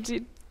 also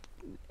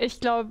ich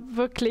glaube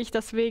wirklich,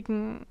 dass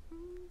wegen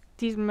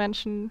diesen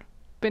Menschen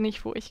bin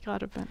ich, wo ich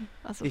gerade bin.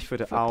 Also ich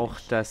würde wirklich auch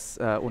das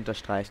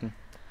unterstreichen.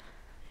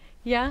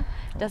 Ja,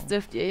 das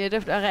dürft ihr. Ihr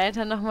dürft eure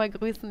Eltern nochmal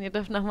grüßen, ihr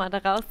dürft nochmal da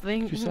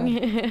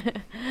rauswinken.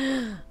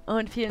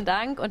 Und vielen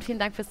Dank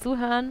fürs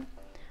Zuhören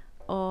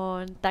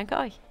und danke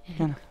euch.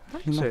 Gerne.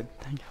 Schön.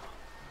 Danke.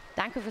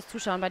 Danke fürs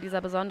Zuschauen bei dieser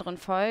besonderen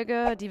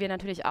Folge, die wir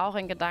natürlich auch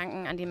in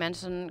Gedanken an die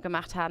Menschen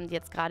gemacht haben, die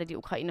jetzt gerade die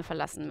Ukraine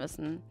verlassen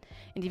müssen.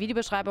 In die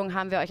Videobeschreibung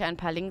haben wir euch ein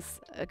paar Links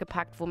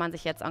gepackt, wo man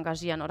sich jetzt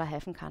engagieren oder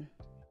helfen kann.